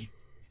 with me.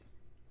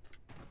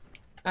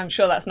 I'm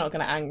sure that's not going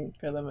to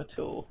anger them at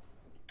all.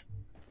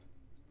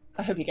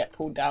 I hope you get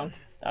pulled down.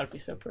 That would be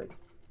so pretty.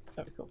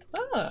 That'd be cool.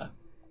 Ah.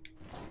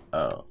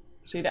 Oh.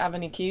 So you don't have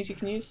any keys you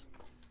can use?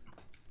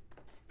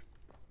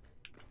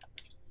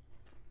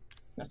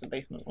 That's the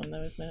basement one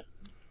though, isn't it?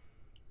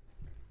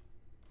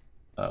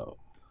 Oh.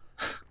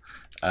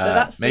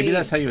 that's maybe the-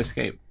 that's how you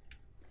escape.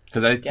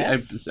 Because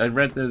Guess. I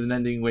read there's an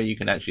ending where you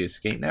can actually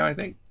escape now, I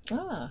think.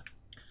 Ah.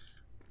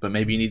 But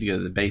maybe you need to go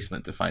to the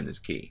basement to find this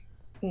key.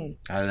 Hmm.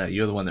 I don't know.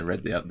 You're the one that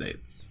read the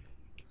updates.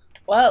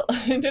 Well,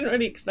 it didn't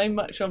really explain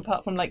much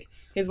apart from like,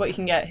 here's what you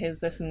can get, here's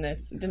this and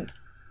this. It didn't.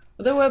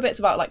 Well, there were bits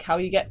about like how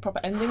you get proper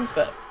endings,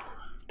 but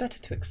it's better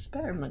to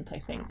experiment, I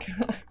think.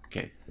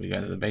 Okay, we go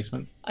to the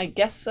basement. I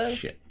guess so.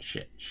 Shit.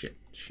 It'll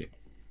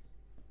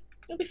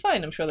be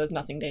fine. I'm sure there's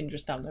nothing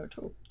dangerous down there at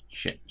all.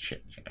 Shit.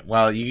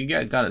 Well, you can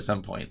get a gun at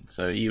some point,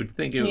 so you would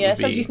think it would Yeah, it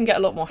be... says you can get a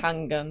lot more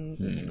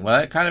handguns. And things. Well,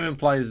 that kind of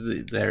implies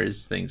that there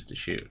is things to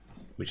shoot,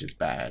 which is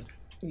bad.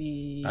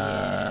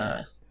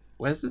 Yeah.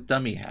 Where's the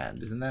dummy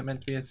hand? Isn't that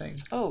meant to be a thing?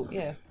 Oh,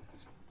 yeah.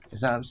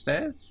 Is that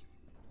upstairs?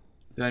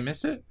 Did I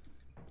miss it?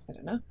 I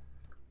don't know.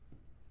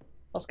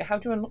 Oscar, how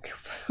do you unlock your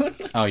phone?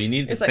 Oh, you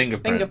need the It's like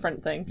fingerprint. the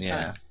fingerprint thing.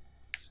 Yeah.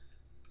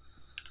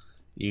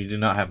 You do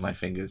not have my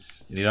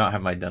fingers. You do not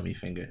have my dummy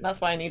finger.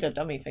 That's why I need a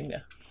dummy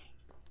finger.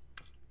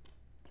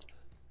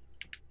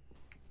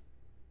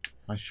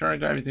 I'm sure I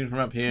got everything from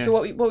up here. So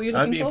what were you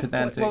I'd looking be for? What,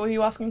 pedantic. what were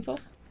you asking for?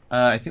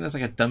 I think there's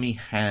like a dummy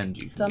hand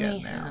you can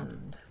Dummy get now.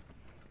 hand.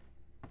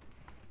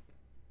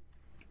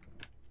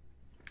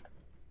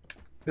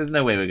 There's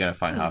no way we're going to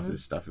find half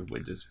this stuff if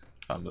we're just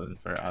fumbling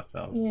for it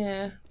ourselves.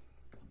 Yeah.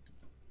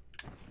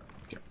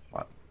 Get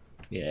fucked.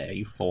 Yeah,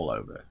 you fall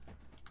over.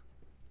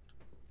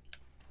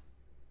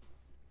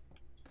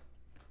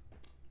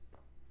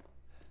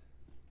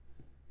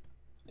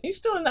 Are you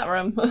still in that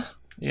room?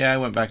 Yeah, I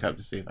went back up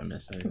to see if I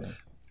missed anything.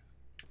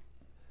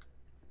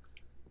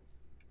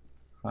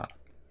 Huh.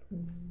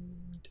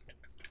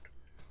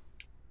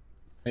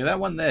 Hey, that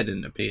one there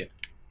didn't appear.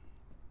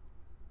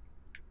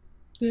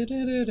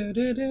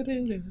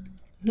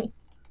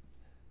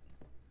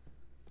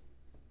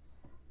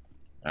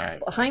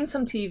 Alright. Behind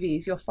some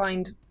TVs, you'll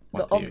find the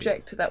What TV?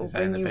 object that will Is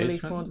that in bring the you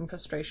relief basement? more than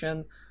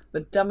frustration.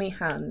 The dummy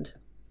hand.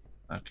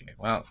 Okay,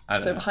 well, I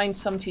don't So know. behind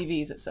some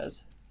TVs, it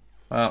says.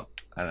 Well,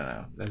 I don't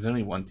know. There's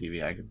only one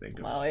TV I can think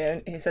of.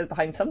 Well, he said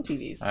behind some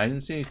TVs. I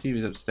didn't see any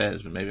TVs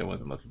upstairs, but maybe I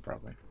wasn't looking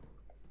properly.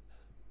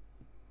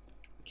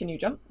 Can you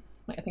jump?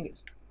 Wait, I think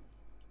it's.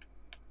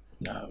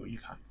 No, you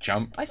can't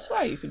jump. I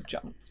swear you could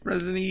jump. It's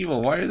Resident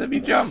Evil. Why would there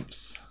be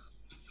jumps?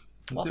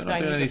 Oscar, I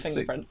need a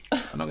fingerprint.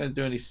 I'm not going to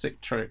do any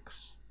sick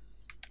tricks.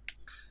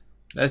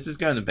 Let's just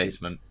go in the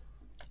basement.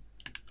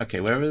 Okay,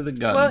 where are the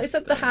guns? Well, it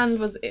said the hand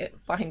was it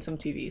behind some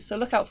TVs, so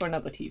look out for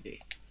another TV.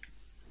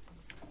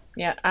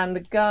 Yeah, and the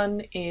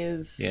gun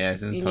is. Yeah,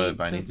 it's in the you toilet,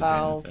 but I the need to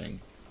valve. do the thing.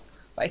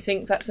 But I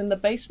think that's in the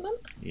basement.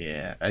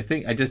 Yeah, I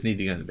think I just need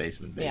to go in the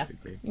basement, Yeah.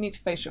 basically. You need to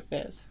face your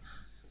fears.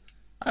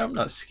 I'm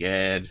not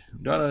scared.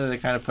 I'm not the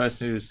kind of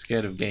person who's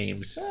scared of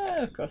games.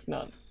 Of course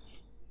not.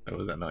 What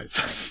was that noise?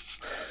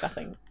 It's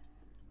nothing.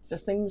 It's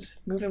just things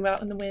moving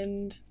about in the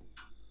wind.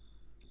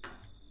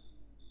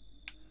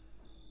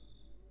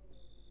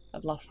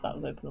 I'd laugh if that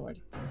was open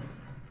already.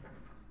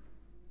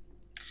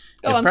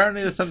 Go on.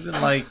 Apparently, there's something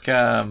like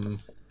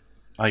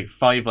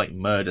 5 like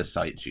murder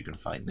sites you can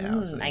find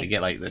now, so nice. you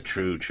get like the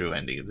true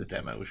ending of the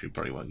demo, which we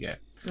probably won't get.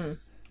 Mm.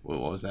 Well,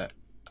 what was that?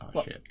 Oh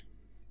What? shit!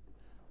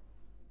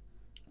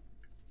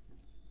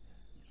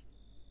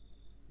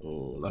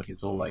 Oh, look,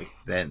 it's all like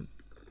then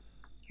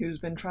Who's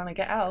been trying to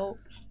get out?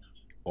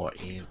 or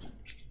in.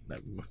 No,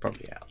 we're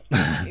probably out.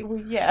 Well,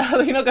 yeah,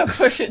 you're not going to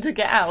push it to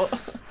get out.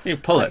 You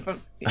pull Like it.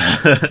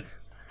 from-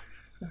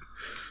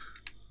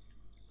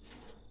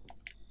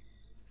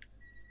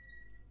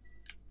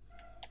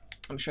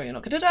 I'm sure you're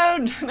not going to.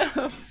 Don't. No.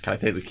 Can I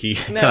take the key?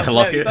 No, Can I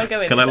lock no, you it? gotta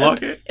go in. Can I It's lock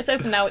open. it? It's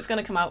open now. It's going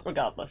to come out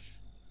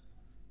regardless.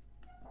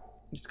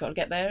 You just got to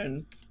get there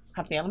and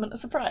have the element of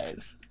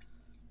surprise.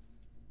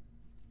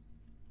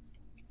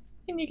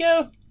 In you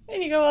go.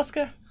 In you go,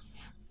 Oscar.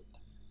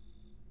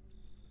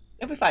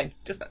 It'll be fine.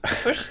 Just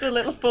push the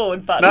little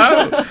forward button.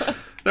 No!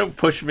 Don't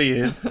push me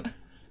in.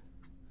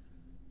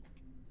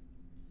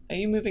 Are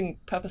you moving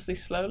purposely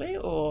slowly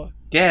or?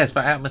 Yeah, it's for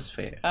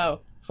atmosphere. Oh,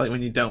 It's like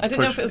when you don't I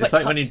didn't know push. if it was It's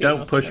like like when you cutscene don't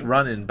or push something.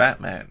 run in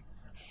Batman.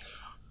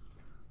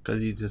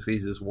 Because he's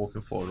just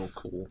walking forward all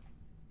cool.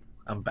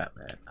 I'm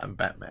Batman. I'm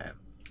Batman.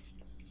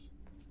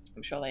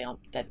 I'm sure they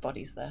aren't dead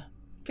bodies there.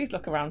 Please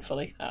look around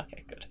fully. Oh,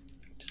 okay, good.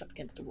 Just up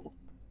against a wall.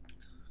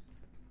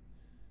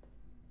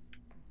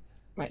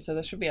 Right, so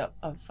there should be a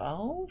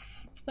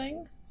valve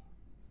thing.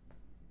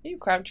 Are you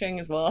crouching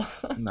as well?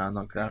 No, I'm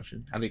not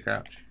crouching. How do you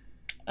crouch?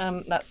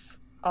 That's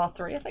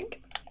R3, I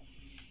think.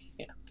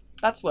 Yeah,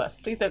 that's worse.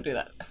 Please don't do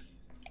that.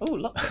 Oh,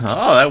 look.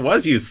 Oh, that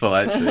was useful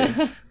actually.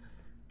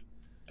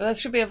 But there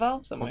should be a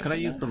valve somewhere. What can I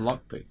shouldn't use the there?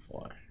 lockpick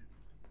for?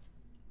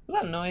 Was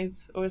that a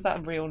noise, or is that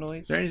a real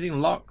noise? Is there anything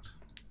locked?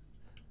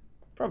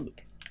 Probably.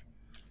 I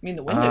mean,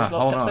 the window's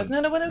hold locked upstairs.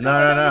 on. No, No,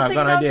 I've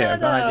got an idea.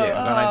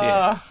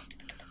 Ah.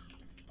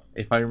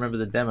 If I remember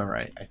the demo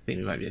right, I think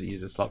we might be able to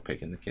use this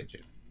lockpick in the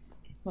kitchen.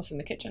 What's in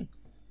the kitchen?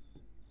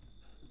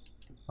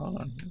 Hold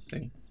on, let's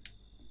see.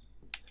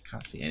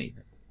 Can't see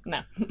anything.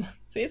 No.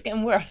 See, it's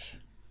getting worse.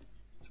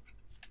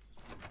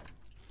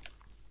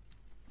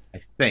 I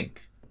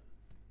think.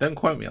 Don't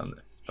quote me on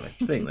this, but I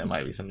think there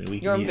might be something we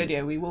can You're on use.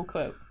 video, we will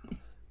quote.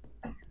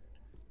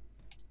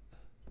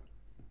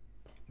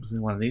 Was it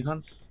one of these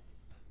ones?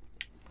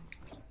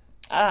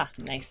 Ah,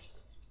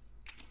 nice.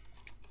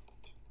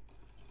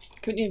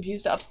 Couldn't you have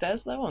used it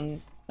upstairs though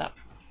on that?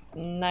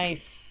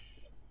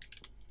 Nice.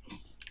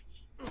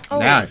 Oh,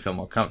 Now I feel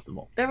more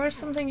comfortable. there is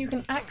something you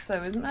can axe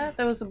though, isn't there?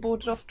 There was a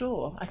boarded off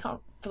door. I can't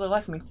for the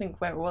life of me think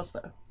where it was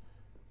though.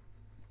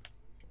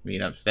 I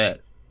mean upstairs.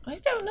 I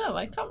don't know.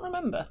 I can't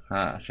remember.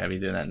 Ah, shall we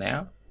do that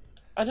now?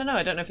 I don't know.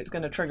 I don't know if it's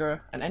going to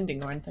trigger an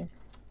ending or anything.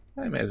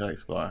 I may as well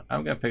explore.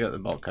 I'm gonna pick up the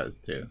bolt cutters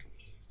too,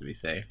 just to be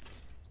safe.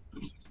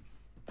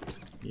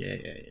 Yeah.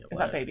 Is that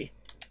whatever. baby?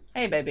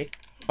 Hey, baby.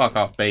 Fuck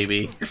off,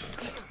 baby.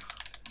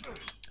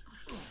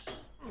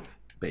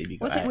 Baby.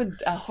 What's got it with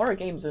axe. horror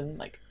games and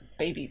like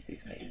babies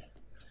these days?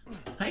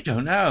 I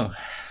don't know.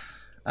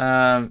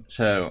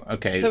 So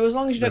okay. So as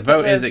long as you the don't vote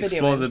put the is video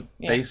explore in. the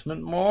Yeah.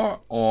 basement more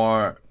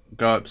or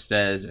go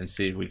upstairs and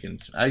see if we can.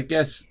 I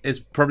guess it's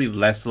probably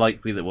less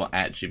likely that we'll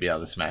actually be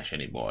able to smash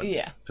any boards.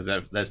 Yeah. Because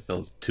that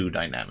feels too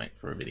dynamic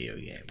for a video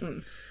game.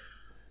 Mm.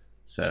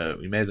 So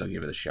we may as well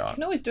give it a You shot.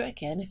 can always do it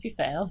again if you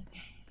fail.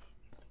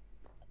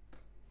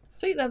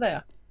 See, there they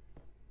are.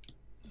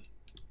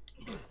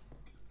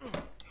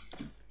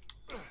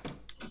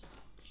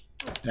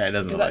 Yeah, it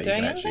doesn't Is look that like you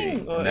doing can actually.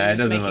 anything? Or No, are it you just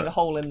doesn't making look. a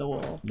hole in the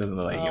wall? Doesn't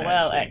look like you Oh, can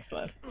well, actually.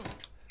 excellent.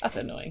 That's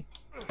annoying.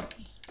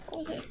 What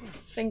was it?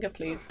 Finger,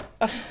 please.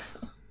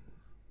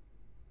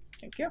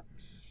 Thank you.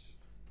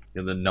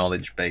 You're the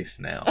knowledge base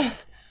now.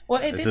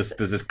 Well, it Does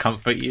this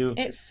comfort you?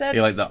 it said.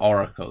 You're like the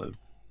oracle of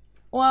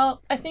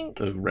Well, I think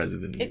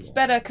Resident Evil. it's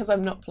better because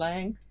I'm not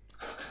playing.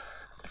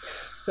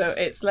 So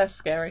it's less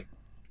scary.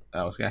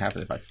 Oh, what's gonna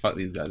happen if I fuck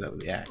these guys up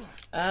with the axe?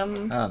 Oh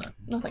no.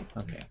 Nothing.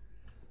 Okay. Did it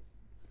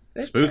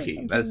say Spooky.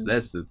 something?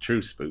 That's the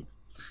true spook.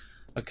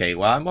 Okay,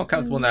 well I'm more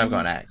comfortable now I've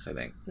got an axe, I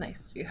think.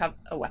 Nice. You have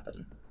a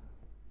weapon.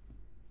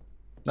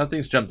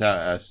 Nothing's jumped out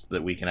at us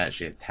that we can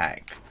actually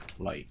attack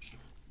like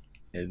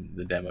in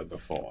the demo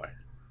before.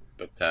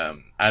 But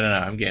I don't know,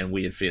 I'm getting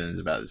weird feelings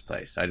about this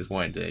place. I just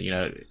wanted to, you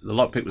know, the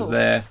lockpick was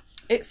there.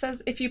 It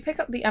says if you pick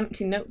up the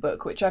empty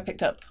notebook, which I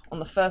picked up on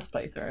the first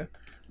playthrough,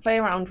 play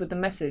around with the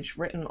message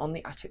written on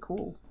the attic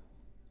wall.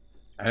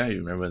 I don't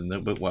even remember where the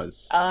notebook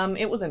was.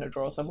 It was in a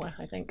drawer somewhere,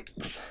 I think.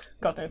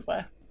 God knows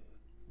where.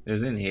 It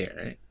was in here,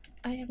 right?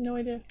 I have no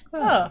idea.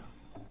 Oh.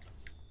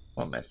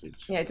 What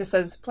message? Yeah, it just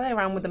says play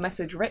around with the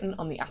message written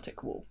on the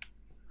attic wall.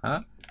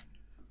 Huh?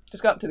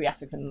 Just go up to the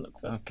attic and look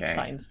for Okay,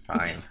 signs.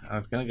 fine. I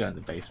was gonna go in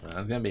the basement. I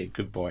was gonna be a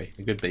good boy,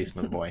 a good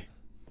basement boy.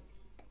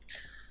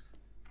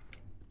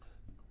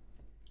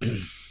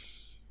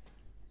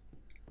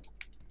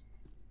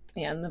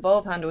 Yeah, and the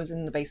valve handle is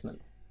in the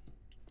basement.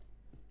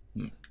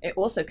 Hmm. It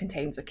also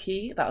contains a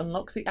key that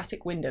unlocks the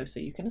attic window so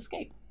you can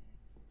escape.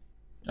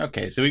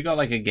 Okay, so we got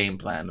like a game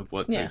plan of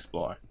what to Yeah.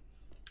 explore.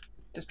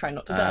 Just try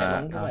not to die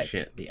along the Oh way.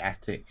 shit, the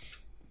attic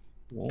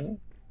wall?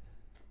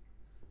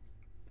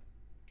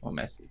 What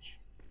message?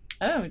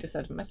 I don't know, we just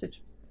had a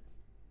message.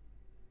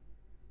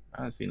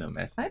 I don't see no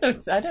message.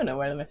 I don't know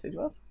where the message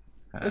was.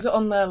 Was it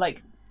on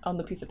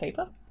the piece of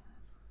paper?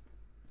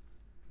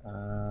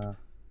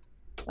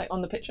 Like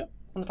on the picture?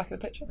 On the back of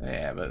the picture?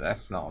 Yeah, but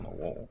that's not on the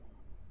wall.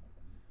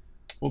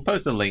 We'll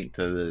post a link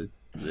to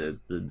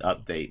the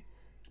update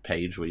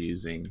page we're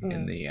using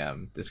in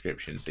the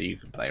description so you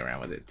can play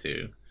around with it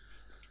too.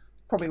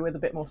 Probably with a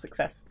bit more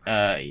success.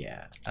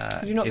 Yeah.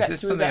 Could you not is get this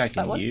through something I that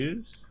can one?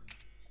 use?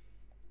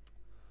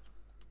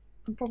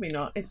 Probably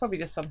not. It's probably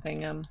just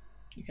something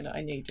you can.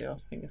 I need your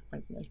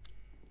fingerprint.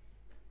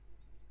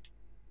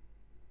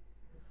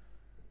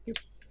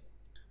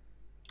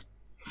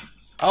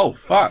 Oh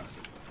fuck!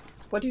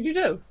 What did you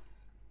do?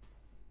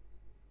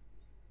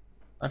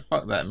 I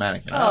fucked that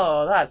mannequin up.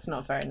 Oh, that's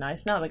not very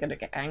nice. Now they're going to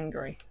get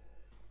angry.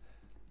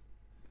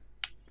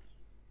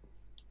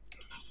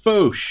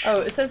 Boosh!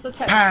 Oh, it says the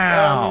text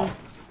Pow!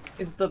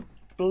 is the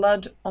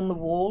blood on the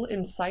wall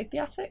inside the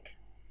attic.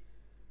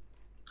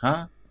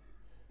 Huh?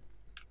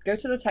 Go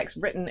to the text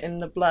written in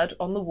the blood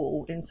on the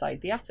wall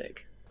inside the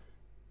attic.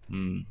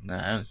 No,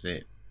 I don't see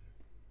it.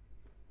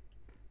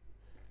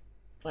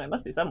 Well, it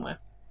must be somewhere.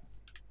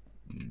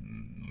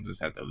 I'll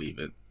just have to leave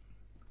it.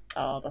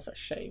 Oh, that's a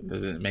shame.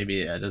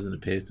 Maybe it doesn't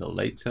appear till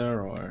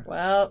later, or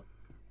Well,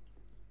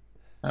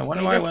 I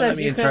wonder it why it just won't let says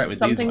me you interact can, with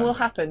something these will ones.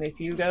 happen if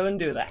you go and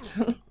do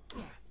that.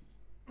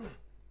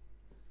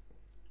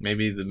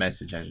 Maybe the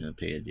message hasn't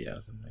appeared yet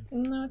or something.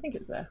 No, I think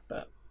it's there,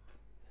 but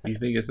You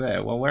think it's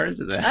there? Well, where is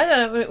it there? I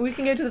don't know. We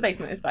can go to the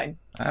basement. It's fine.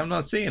 I'm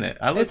not seeing it.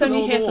 I looked It's at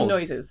only all hear the some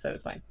walls. noises, so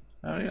it's fine.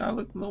 I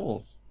looked at the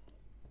walls.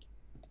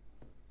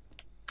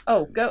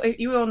 Oh, go!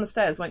 You were on the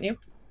stairs, weren't you?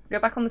 Go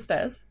back on the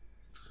stairs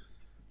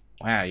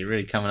Wow, you're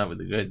really coming up with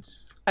the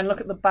goods. and look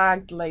at the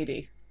bagged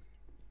lady.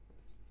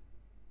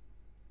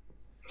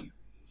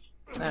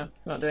 No,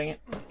 it's not doing it.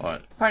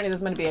 What? Apparently,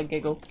 there's meant to be a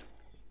giggle.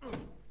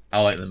 I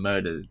like the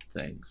murder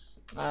things.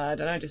 I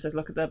don't know. It just says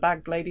look at the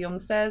bagged lady on the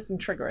stairs and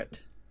trigger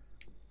it.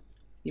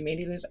 You may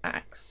need an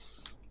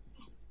axe.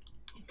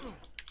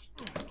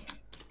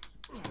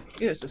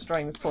 Ew, it's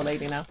destroying this poor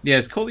lady now. Yeah,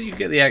 it's cool that you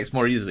get the axe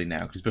more easily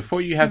now, because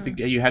before you had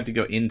to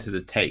go into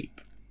the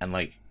tape and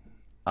like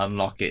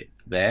unlock it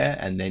there,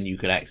 and then you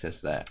could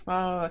access that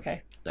Oh,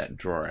 okay.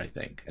 drawer. I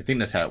think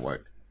that's how it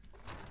worked.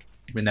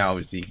 But now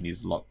obviously you can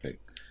use the lockpick,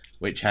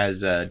 which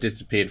has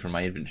disappeared from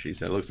my inventory,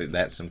 so it looks like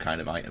that's some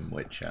kind of item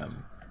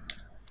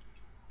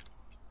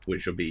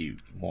which will be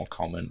more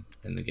common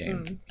in the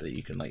game that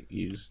you can like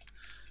use.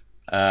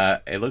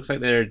 It looks like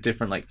there are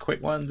different like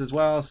quick ones as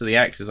well. So the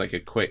axe is like a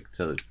quick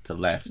to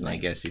left, and I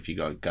Nice. guess if you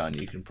got a gun,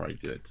 you can probably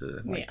do it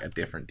to like Yeah. a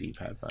different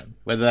D-pad button.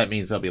 Whether that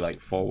means there'll be like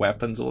 4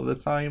 weapons all the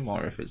time,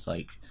 or if it's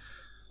like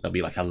there'll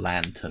be like a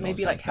lantern,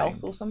 Maybe or like something.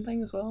 health or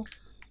something as well.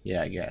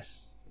 Yeah, I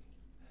guess.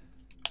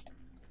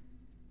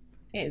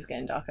 It is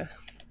getting darker.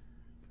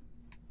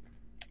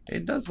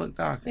 It does look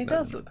dark. It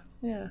does.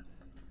 Yeah.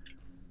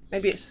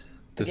 Maybe it's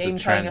the Just the game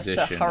telling us to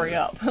transition hurry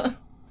of- up.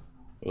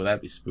 Well,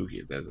 that'd be spooky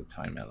if there's a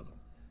time element.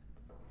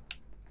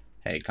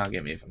 Hey, it can't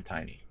get me if I'm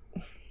tiny.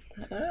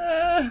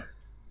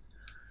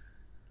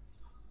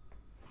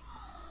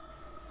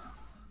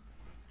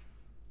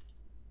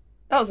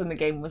 That was in the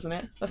game, wasn't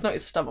it? That's not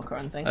his stomach or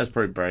anything. That's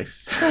probably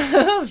Bryce.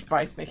 That was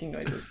Bryce making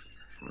noises.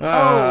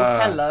 Oh,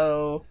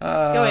 hello.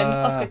 Go in.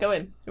 Oscar, go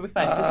in. You'll be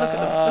fine. Just look at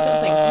them. Look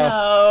at the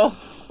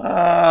things.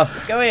 No.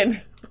 Just go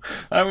in.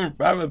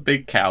 I'm a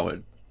big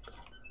coward.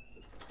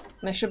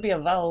 And there should be a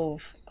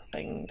valve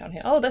thing down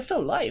here. Oh, they're still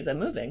alive. They're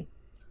moving.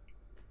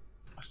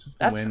 It's just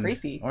the That's wind.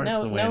 creepy. Or it's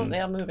No, the no, wind. they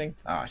are moving.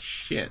 Oh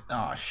shit.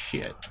 Oh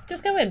shit.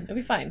 Just go in. It'll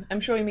be fine. I'm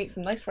sure you meet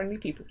some nice, friendly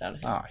people down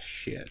here. Oh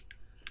shit.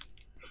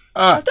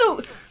 Oh,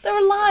 don't! They're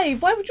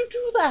alive! Why would you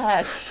do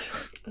that?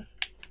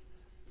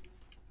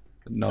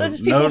 The No, They're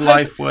just no people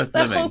life worth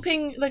They're living.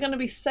 hoping they're going to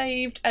be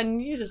saved,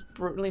 and you just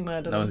brutally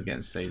murder No one's them.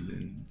 getting saved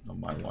on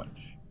my watch.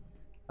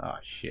 Oh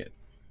shit.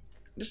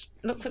 Just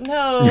look for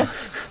no.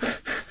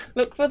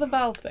 Look for the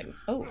valve thing.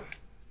 Oh,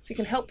 so you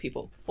can help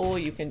people, or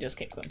you can just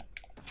kick them.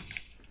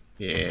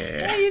 Yeah.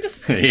 Yeah, you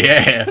just.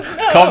 Yeah.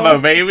 No. Combo,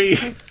 baby.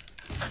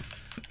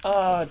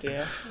 Oh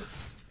dear.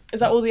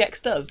 Is that all the X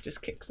does?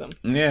 Just kicks them.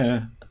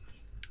 Yeah.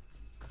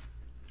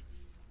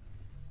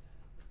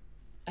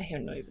 I hear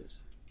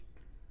noises.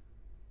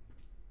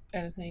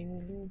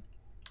 Anything?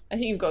 I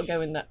think you've got to go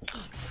in there.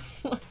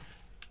 I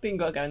think you've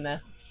got to go in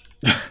there.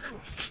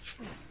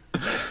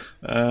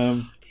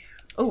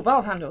 Oh,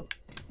 valve handle.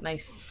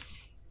 Nice.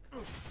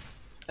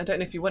 I don't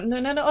know if you want. No,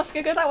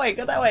 Oscar, go that way.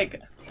 Go that way.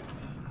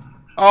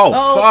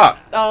 Oh, fuck.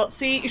 Oh,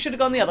 see, you should have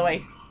gone the other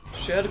way.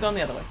 Should have gone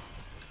the other way.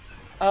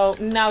 Oh,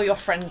 now your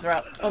friends are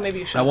out. Oh, maybe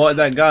you should. I wanted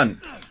that gun.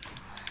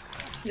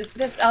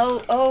 Resist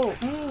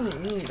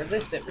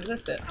it,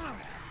 resist it.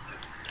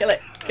 Kill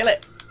it.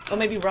 Or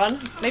maybe run.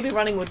 Maybe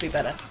running would be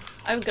better.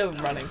 I would go with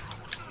running.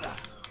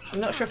 I'm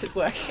not sure if it's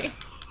working.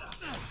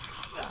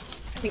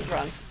 I think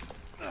run.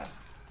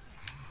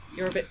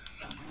 You're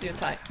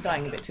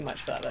dying a bit too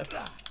much for that though.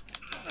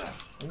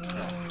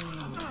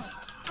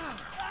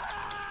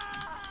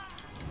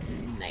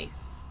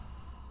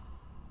 Nice.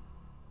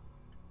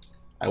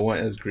 I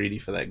wasn't as greedy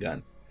for that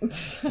gun.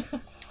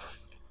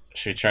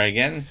 Should we try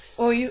again?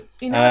 Well, you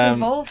know what the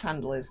valve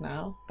handle is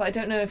now, but I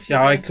don't know if you.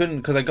 Yeah, I couldn't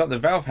because I got the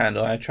valve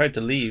handle. I tried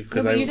to leave No,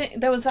 because but you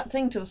didn't. There was that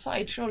thing to the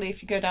side. Surely,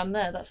 if you go down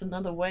there, that's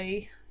another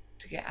way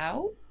to get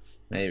out.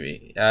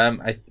 Maybe. Can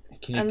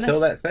you kill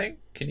that thing?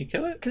 Can you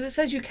kill it? Because it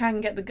says you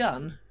can get the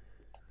gun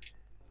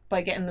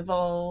by getting the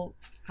valve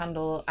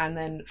handle and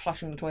then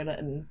flushing the toilet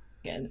and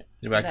getting it.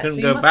 Yeah, but I there. couldn't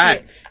So go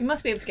back. You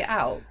must be able to get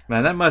out.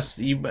 Man, that must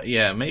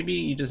yeah. Maybe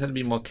you just had to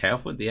be more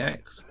careful with the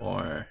axe,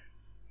 or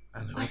I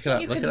don't know. I Look it think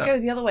up, you look could it up. go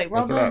the other way. Look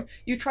Rather it than up.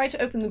 you tried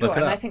to open the Look door,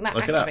 it and I up. think that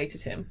Look it up.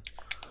 activated him.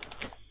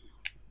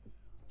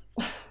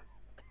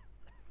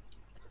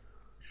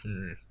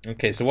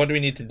 Okay, so what do we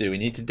need to do? We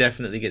need to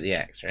definitely get the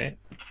axe, right?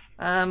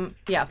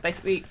 Yeah,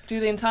 basically do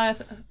the entire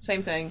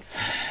same thing.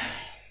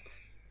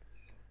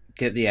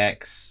 Get the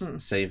axe,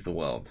 save the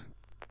world.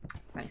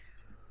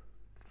 Nice.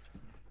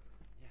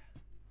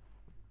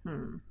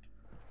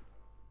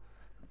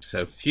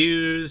 So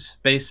fuse,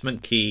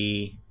 basement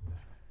key,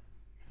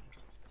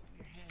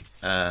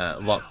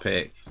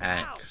 lockpick,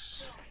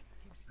 axe,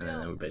 and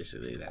then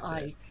basically that's it.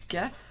 I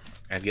guess.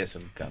 I'd get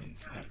some guns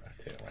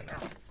too right now.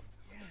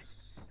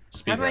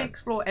 How do I Speedrun.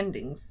 explore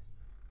endings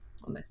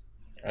on this?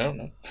 I don't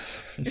know.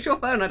 It's your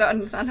phone. I don't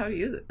understand how to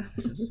use it.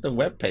 It's just a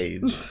web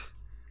page.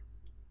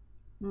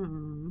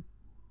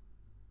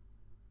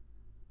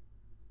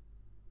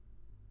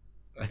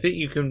 I think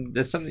you can.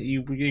 There's something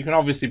you can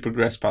obviously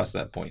progress past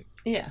that point.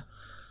 Yeah.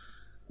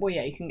 Well,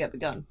 yeah, you can get the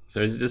gun.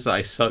 So is it just that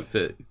I sucked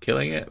at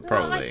killing it?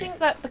 Probably. No, I think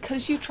that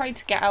because you tried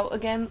to get out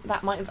again,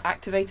 that might have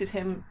activated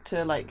him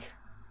to like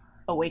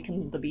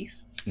awaken the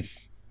beasts.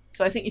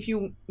 So I think if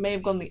you may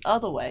have gone the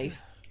other way,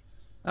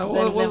 Oh,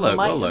 then we'll there look.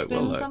 might We'll have look. been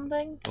We'll look.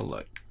 something. We'll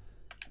look.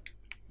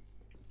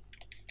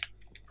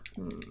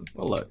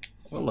 We'll look.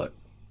 We'll look.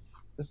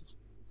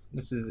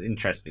 This is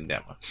interesting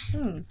demo.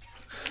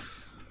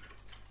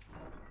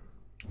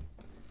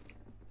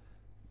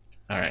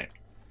 All right.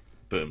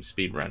 Boom.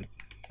 Speed run.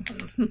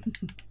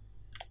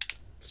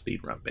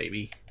 Speed run,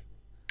 baby.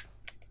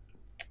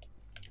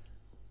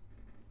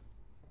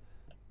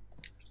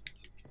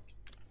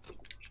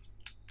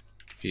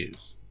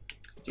 Fuse.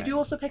 Did you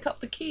also pick up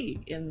the key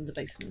in the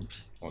basement?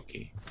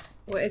 Okay.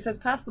 Well, it says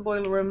past the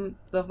boiler room,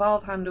 the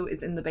valve handle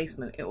is in the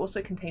basement. It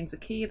also contains a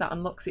key that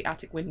unlocks the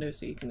attic window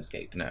so you can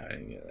escape. No, I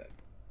didn't get that.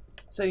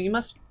 So it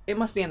must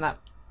be in that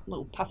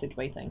little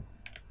passageway thing.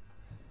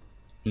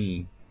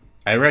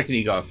 I reckon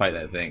you gotta fight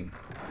that thing,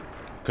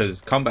 because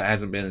combat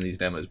hasn't been in these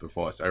demos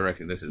before. So I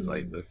reckon this is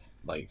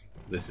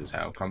this is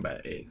how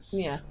combat is.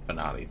 Yeah.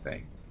 Finale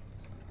thing.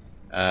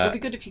 It'd be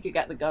good if you could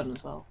get the gun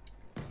as well.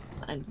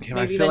 And Yeah, I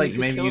maybe feel then like could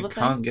maybe kill you the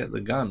can't thing. get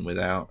the gun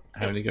without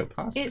having to go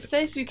past It it.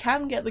 says you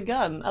can get the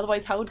gun.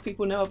 Otherwise, how would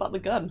people know about the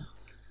gun?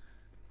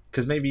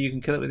 Because maybe you can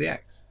kill it with the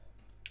axe.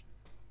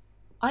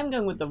 I'm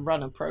going with the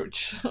run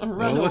approach. Run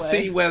Well, we'll away.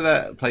 see where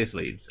that place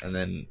leads, and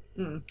then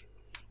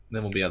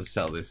we'll be able to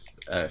settle this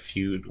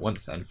feud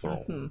once and for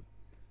all.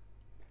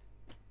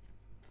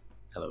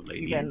 Hello,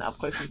 ladies. Again, up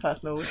close and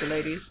personal with the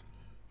ladies.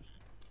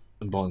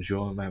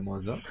 Bonjour,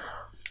 mademoiselle.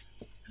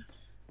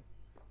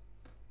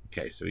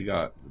 Okay, so we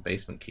got the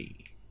basement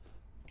key.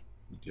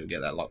 You'll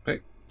get that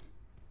lockpick.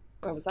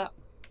 Where was that?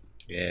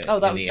 Yeah. Oh,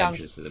 that in was the down.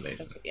 entrance to the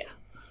basement. Yeah.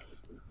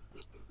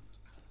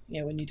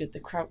 Yeah, when you did the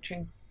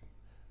crouching.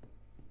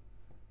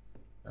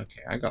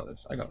 Okay, I got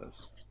this. I got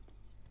this.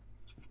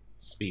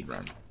 Speed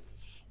run.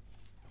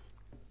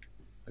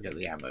 I got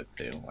the ammo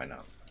too. Why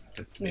not?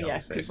 Just to be on Yeah,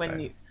 the safe because when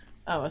side. you...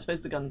 Oh, I suppose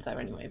the gun's there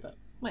anyway, but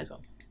might as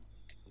well.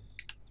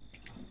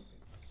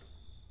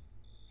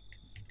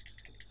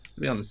 Just to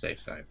be on the safe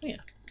side. Yeah.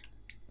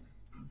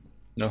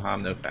 No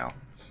harm, no foul.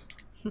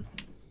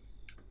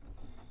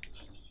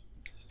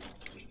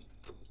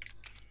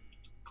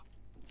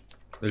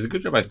 It was a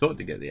good job I thought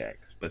to get the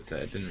axe, but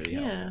it didn't really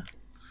help. Yeah.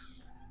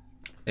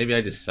 Maybe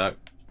I just suck.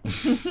 I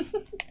think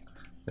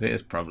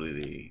that's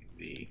probably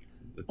the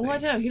thing. Well, I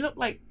don't know. He looked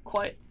like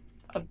quite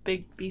a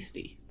big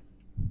beastie.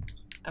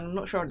 And I'm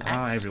not sure an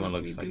axe. Everyone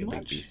would looks really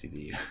like a do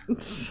big much.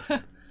 BCD.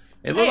 Hey,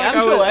 It looked I'm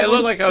sure it looked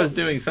everyone's like I was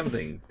doing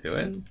something to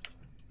it.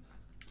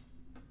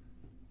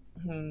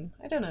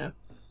 I don't know.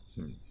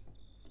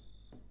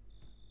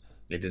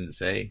 It didn't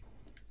say.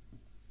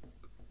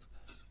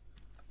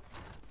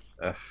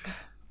 Ugh.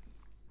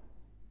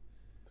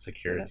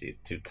 Security is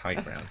too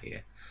tight around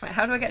here. Right,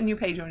 how do I get a new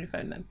page on your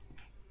phone then?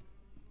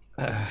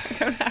 Go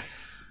now.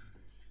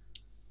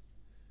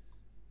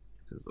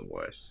 This is the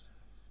worst.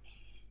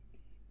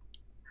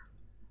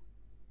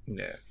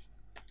 Yeah.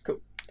 Cool.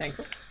 Thank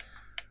you.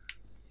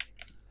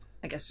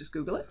 I guess just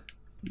Google it.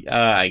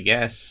 I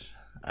guess.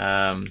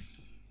 Can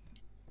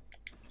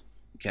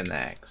the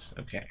axe.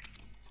 Okay.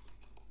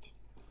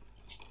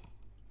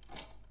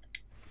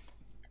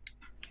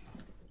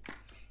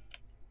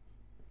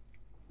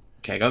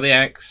 Okay, I got the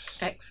axe.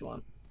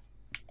 Excellent.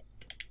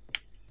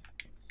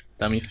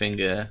 Dummy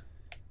finger.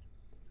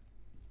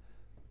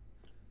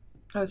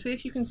 Oh, see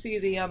if you can see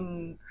the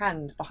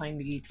hand behind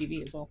the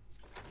TV as well.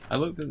 I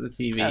looked at the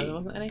TV. Oh, there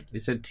wasn't any?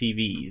 It said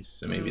TVs,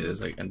 so maybe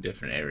there's like a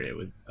different area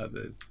with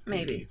other TVs.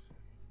 Maybe.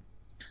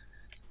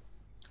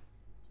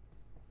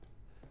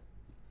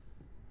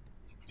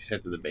 Let's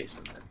head to the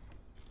basement then.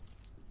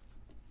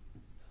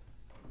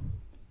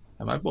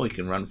 And my boy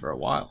can run for a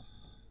while.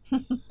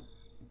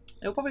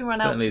 It'll probably run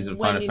Certainly out isn't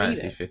when Final you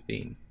Fantasy need it.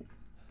 15.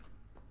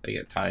 They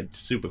get tired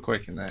super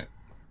quick in that.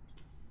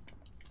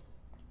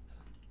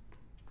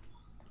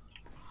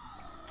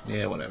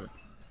 Yeah, whatever.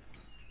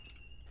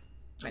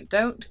 Right,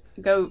 don't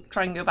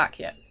try and go back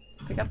yet.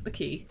 Pick up the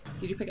key.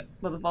 Did you pick up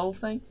the Volve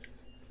thing?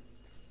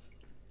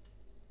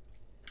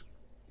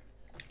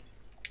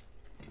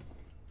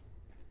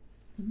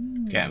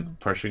 Okay, I'm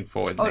pushing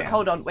forward Oh, now.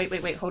 hold on. Wait,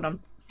 hold on.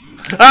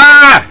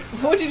 Ah!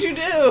 What did you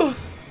do?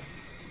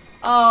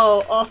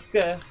 Oh,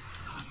 Oscar.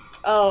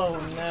 Oh,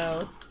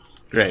 no.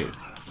 Great.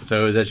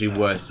 So it was actually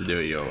worse to do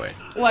it your way.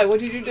 Why? What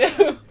did you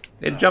do?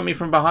 It jumped me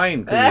from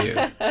behind. 'Cause of you.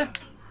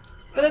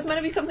 But there's meant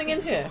to be something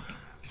in here.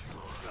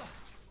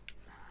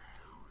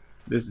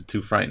 This is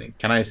too frightening.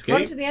 Can I Run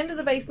escape? to the end of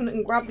the basement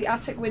and grab the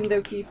attic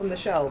window key from the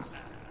shelves.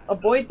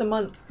 Avoid the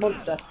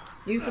monster.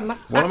 Use the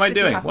What am I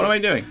doing? What am I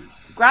doing?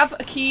 Grab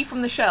a key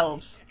from the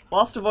shelves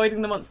whilst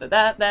avoiding the monster.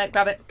 There,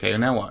 grab it. Okay,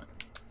 now what?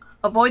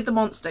 Avoid the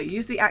monster.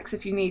 Use the axe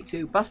if you need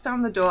to. Bust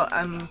down the door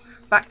and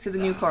back to the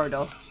new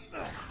corridor.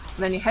 And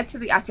then you head to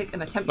the attic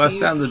and attempt to Bust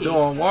use down the the key.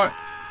 door. What?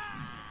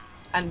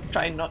 And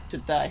try not to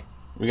die.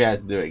 We gotta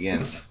do it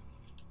again.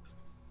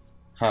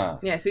 Huh.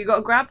 Yeah, so you got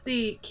to grab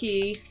the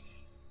key.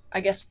 I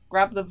guess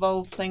grab the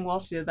Volve thing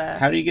whilst you're there.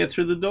 How do you get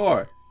through the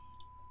door?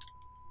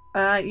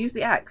 Use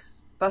the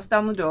axe. Bust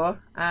down the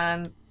door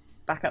and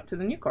back up to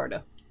the new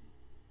corridor.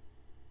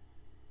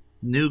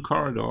 New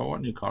corridor?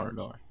 What new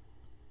corridor?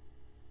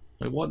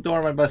 Wait, what door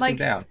am I busting Like-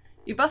 down?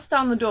 You bust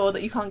down the door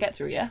that you can't get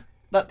through, yeah?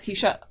 But he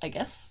shut, I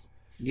guess.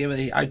 Yeah, but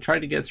I tried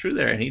to get through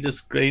there and he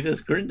just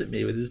grinned at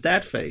me with his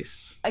dad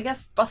face. I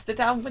guess bust it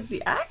down with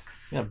the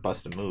axe? Yeah,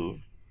 bust a move.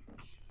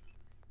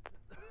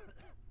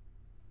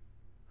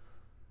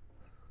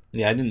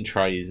 Yeah, I didn't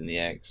try using the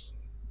axe.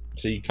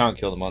 So you can't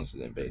kill the monster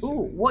then, basically.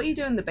 Ooh, what you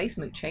do in the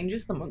basement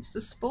changes the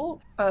monster's spawn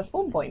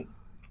point.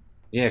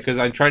 Yeah, because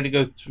I tried to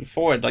go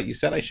forward like you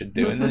said I should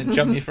do, and then it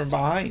jumped me from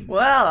behind.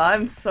 Well,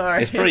 I'm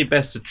sorry. It's probably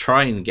best to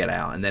try and get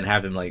out and then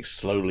have him like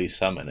slowly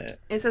summon it.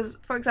 It says,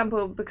 for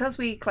example, because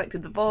we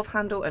collected the Volve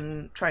handle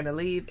and trying to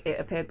leave, it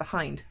appeared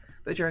behind.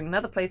 But during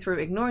another playthrough,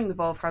 ignoring the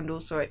Volve handle,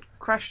 saw it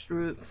crash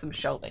through some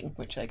shelving,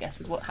 which I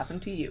guess is what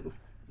happened to you.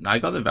 I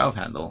got the valve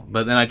handle,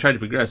 but then I tried to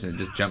progress and it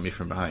just jumped me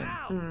from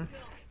behind.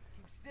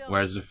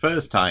 Whereas the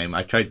first time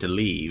I tried to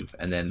leave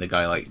and then the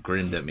guy like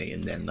grinned at me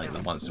and then like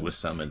the monster was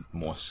summoned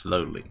more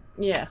slowly.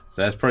 Yeah.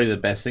 So that's probably the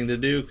best thing to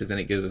do because then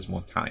it gives us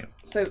more time.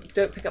 So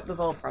don't pick up the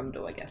Volve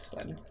handle, I guess,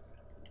 then.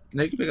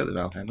 No, you can pick up the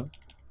valve handle.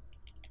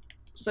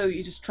 So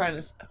you just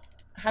trying to...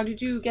 How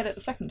did you get it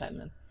the second time,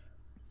 then?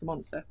 The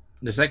monster.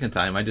 The second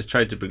time I just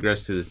tried to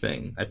progress through the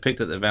thing. I picked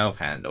up the valve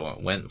handle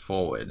and went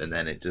forward and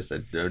then it just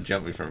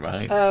jumped me from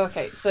behind. Oh,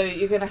 okay. So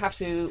you're going to have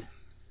to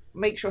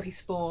make sure he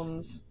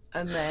spawns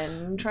and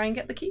then try and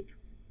get the key?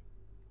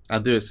 I'll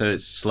do it so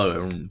it's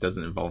slower and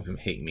doesn't involve him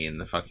hitting me in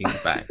the fucking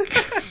back.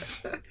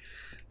 That's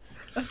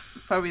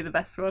probably the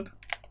best one.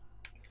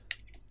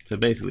 So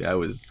basically I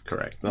was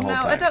correct the whole No,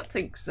 time. I don't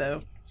think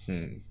so.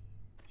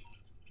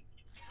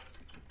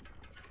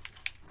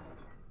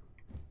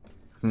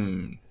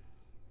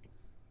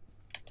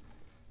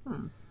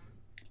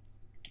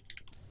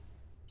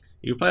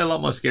 You play a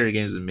lot more scary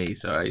games than me,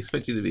 so I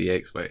expect you to be the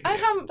expert. I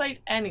haven't played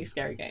any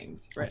scary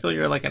games. I Right? thought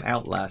you were like an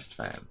Outlast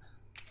fan.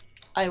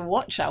 I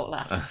watch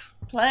Outlast.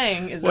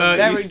 Playing is Well, a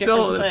very you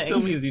still, different it thing.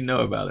 still means you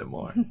know about it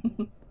more.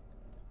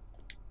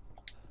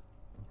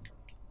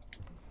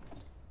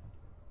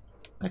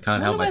 I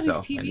can't help where these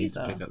myself. I need TVs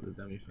to are. pick up the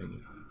dummy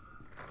thing.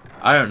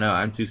 I don't know.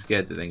 I'm too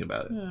scared to think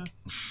about it. Yeah.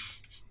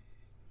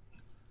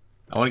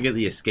 I want to get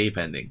the escape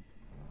ending.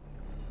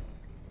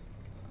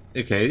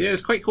 Okay, yeah,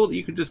 it's quite cool that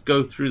you can just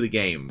go through the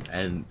game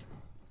and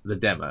the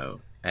demo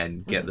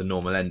and get the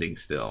normal ending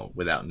still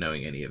without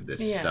knowing any of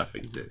this stuff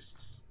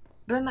exists.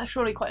 But then that's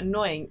surely quite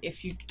annoying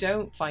if you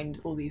don't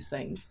find all these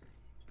things.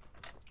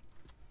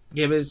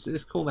 Yeah, but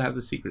it's cool to have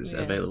the secrets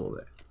available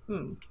there.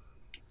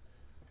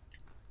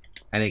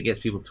 And it gets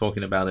people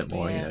talking about it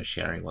more, you know,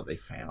 sharing what they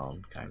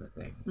found kind of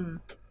thing.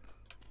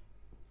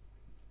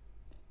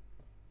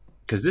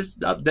 Because this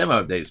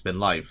demo update's been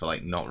live for,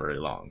 like, not very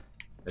long.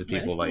 There's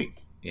people, like,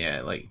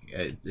 yeah, like,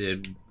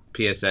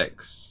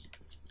 PSX,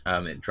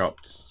 it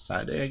dropped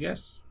Saturday, I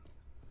guess.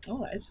 Oh,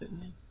 that is so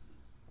new.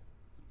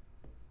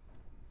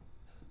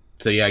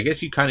 So, yeah, I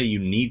guess you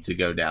need to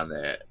go down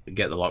there,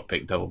 get the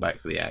lockpick, double back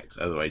for the axe.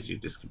 Otherwise, you're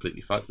just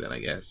completely fucked then, I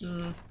guess.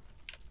 Well,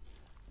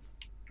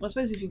 I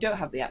suppose if you don't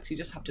have the axe, you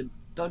just have to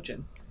dodge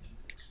him.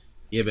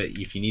 Yeah, but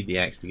if you need the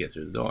axe to get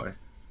through the door.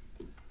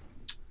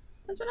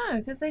 I don't know,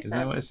 because they Isn't said...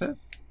 that what it said?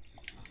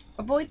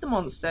 Avoid the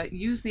monster,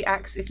 use the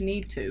axe if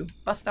need to,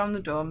 bust down the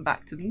door and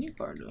back to the new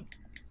corridor.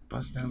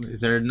 Bust down... Is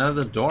there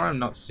another door I'm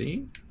not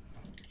seeing?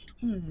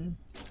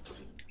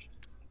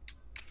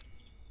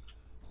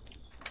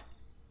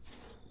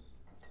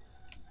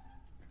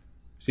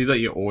 Seems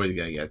like you're always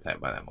going to get attacked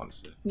by that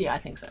monster. Yeah, I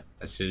think so.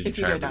 As soon as you If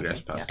you try go and down progress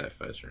here, past that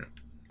first room.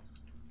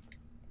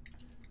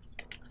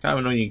 It's kind of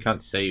annoying you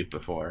can't save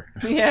before.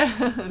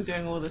 Yeah, I'm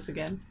doing all this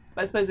again.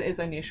 But I suppose it is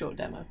only a short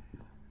demo.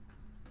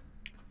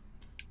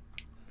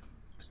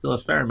 Still a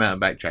fair amount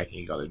of backtracking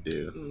you got to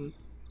do.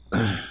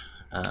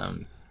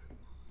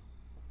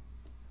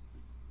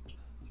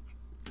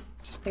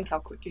 Just think how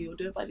quickly you'll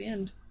do it by the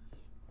end.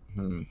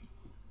 Hmm.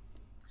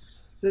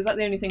 So is that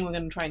the only thing we're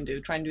going to try and do?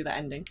 Try and do that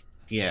ending?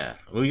 Yeah.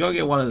 Well, we got to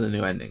get one of the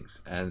new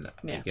endings. And I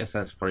Yeah. guess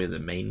that's probably the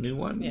main new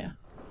one. Yeah.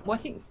 Well, I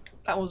think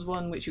that was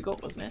one which you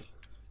got, wasn't it?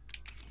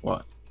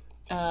 What?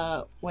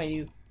 Where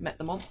you met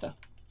the monster.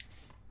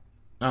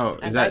 Oh,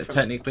 And is died that from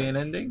technically an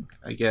ending?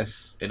 I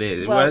guess it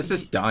is. Well, Well, it's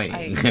just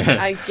dying.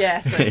 I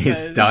guess, I Is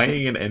suppose.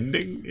 dying an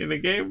ending in a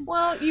game?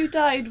 Well, you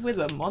died with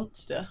a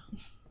monster.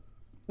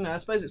 No, I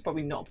suppose it's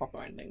probably not a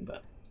proper ending,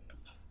 but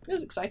it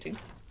was exciting.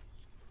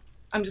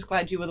 I'm just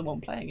glad you were the one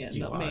playing it,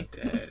 You not are me.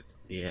 dead.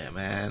 Yeah,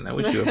 man. I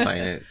wish you were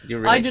playing it. Your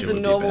I reaction did the would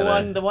be normal better.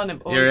 one, the one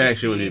I've already Your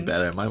reaction would be seen.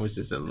 better. Mine was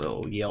just a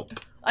little yelp,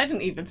 I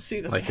didn't even see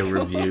the like a second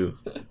review.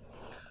 one.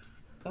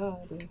 Oh,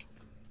 dear.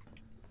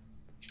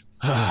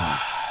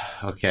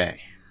 Okay.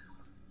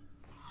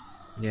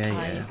 Yeah, You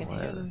yeah. can hear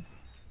Whatever. them.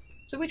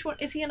 So which one?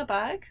 Is he in a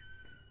bag?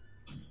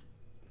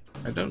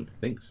 I don't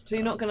think so. So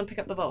you're not going to pick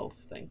up the valve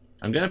thing?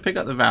 I'm gonna pick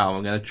up the valve.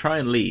 I'm gonna try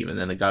and leave, and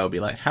then the guy will be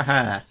like, "Ha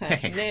ha." No.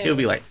 He'll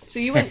be like, So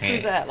you went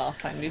through there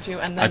last time, did you?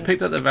 And I then...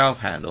 picked up the valve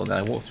handle, then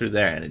I walked through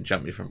there, and it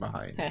jumped me from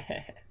behind.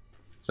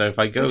 So if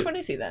I go, Which one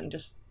is he then?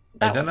 Just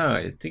I that don't one? know.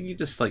 I think you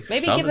just like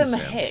Maybe give summons him a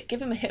hit.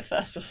 Give him a hit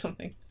first or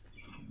something.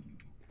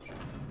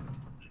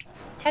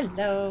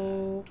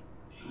 Hello.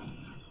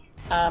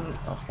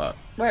 Oh fuck.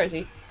 Where is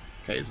he?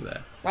 Okay, he's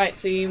there. Right,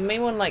 so you may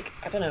want, like,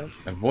 I don't know,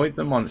 Avoid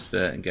the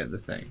monster and get the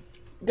thing.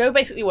 go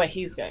basically where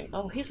he's going.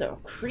 Oh, he's a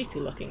creepy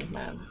looking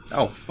man.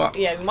 Oh fuck.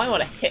 Yeah, you might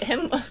want to hit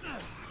him.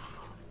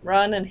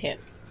 Run and hit.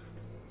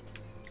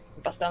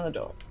 Bust down the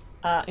door.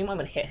 You might want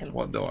to hit him.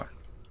 What door?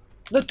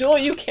 The door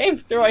you came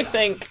through, I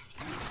think.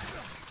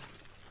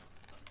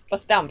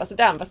 Bust it down, bust it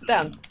down, bust it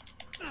down.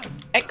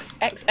 X,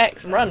 X,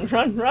 X. Run,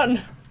 run,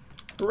 run.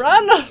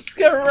 Run,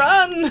 Oscar,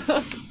 run!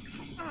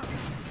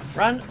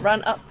 Run,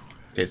 run up.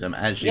 Okay, so I'm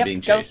actually Yep, being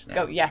go, chased now.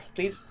 go. Yes,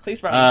 please,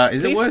 please run.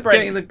 Is it Please worth sprint.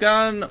 getting the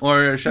gun,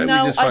 or should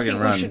No, we just I fucking think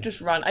run? we should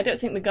just run. I don't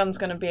think the gun's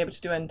going to be able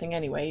to do anything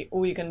anyway.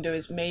 All you're going to do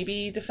is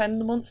maybe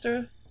defend the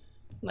monster.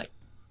 Like,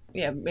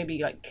 yeah,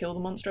 maybe like kill the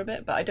monster a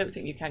bit, but I don't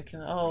think you can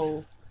kill.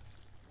 Oh.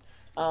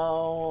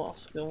 Oh,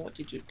 Oscar, what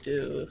did you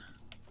do?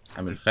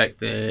 I'm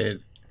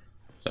infected.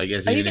 So I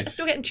guess Are you even if...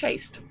 still getting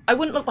chased? I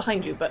wouldn't look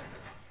behind you, but...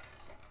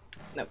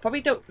 No, probably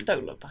don't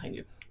look behind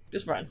you.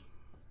 Just run.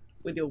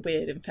 With your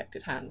weird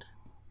infected hand.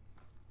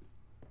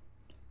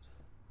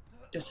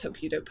 Just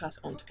hope you don't pass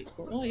it on to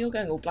people. Oh, you're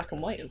going all black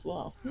and white as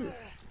well. Ooh,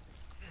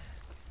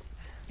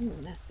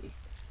 nasty.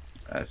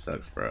 That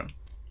sucks, bro.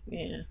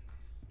 Yeah.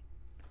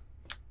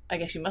 I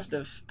guess you must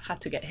have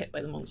had to get hit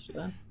by the monster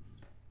then.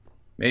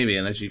 Maybe,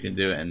 unless you can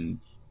do it and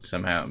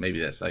somehow, maybe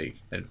that's like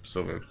a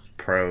sort of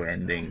pro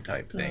ending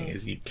type thing,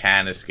 is you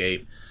can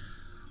escape.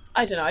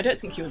 I don't know, I don't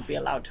think you would be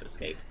allowed to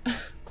escape.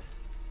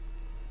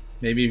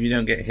 Maybe if you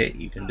don't get hit,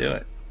 you can do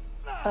it.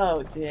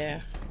 Oh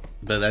dear.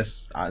 But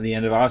that's the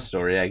end of our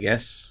story, I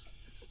guess.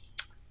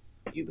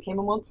 You became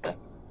a monster.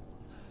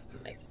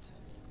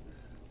 Nice.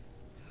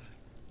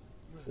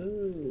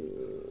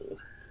 Ooh.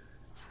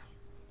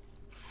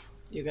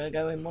 You're gonna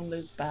go in one of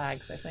those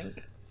bags, I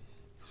think.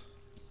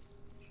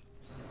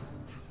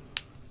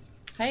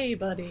 Hey,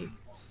 buddy.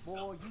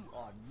 Boy, you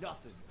are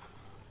nothing.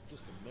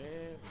 Just a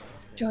man.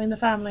 Join the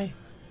family.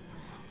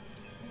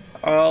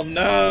 Oh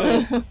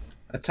no!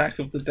 Attack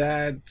of the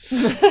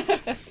Dads.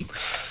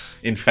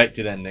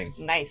 Infected ending.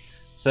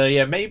 Nice. So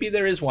yeah, maybe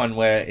there is one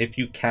where if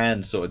you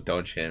can sort of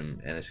dodge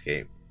him and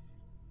escape.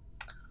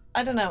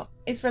 I don't know.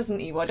 It's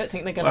Resident Evil. I don't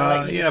think they're going to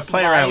let you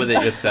play around with it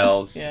survive.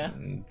 yourselves Yeah.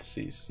 and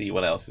see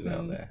what else is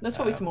out there. There's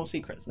probably some more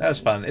secrets. That was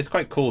fun. It's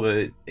quite cool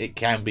that it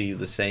can be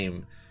the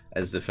same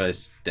as the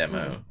first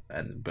demo,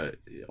 but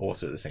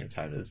also at the same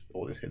time as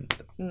all this hidden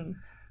stuff.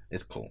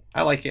 It's cool.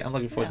 I like it. I'm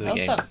looking forward to the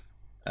game. Fun.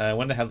 I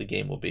wonder how the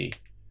game will be.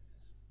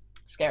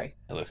 Scary.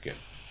 It looks good.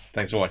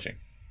 Thanks for watching.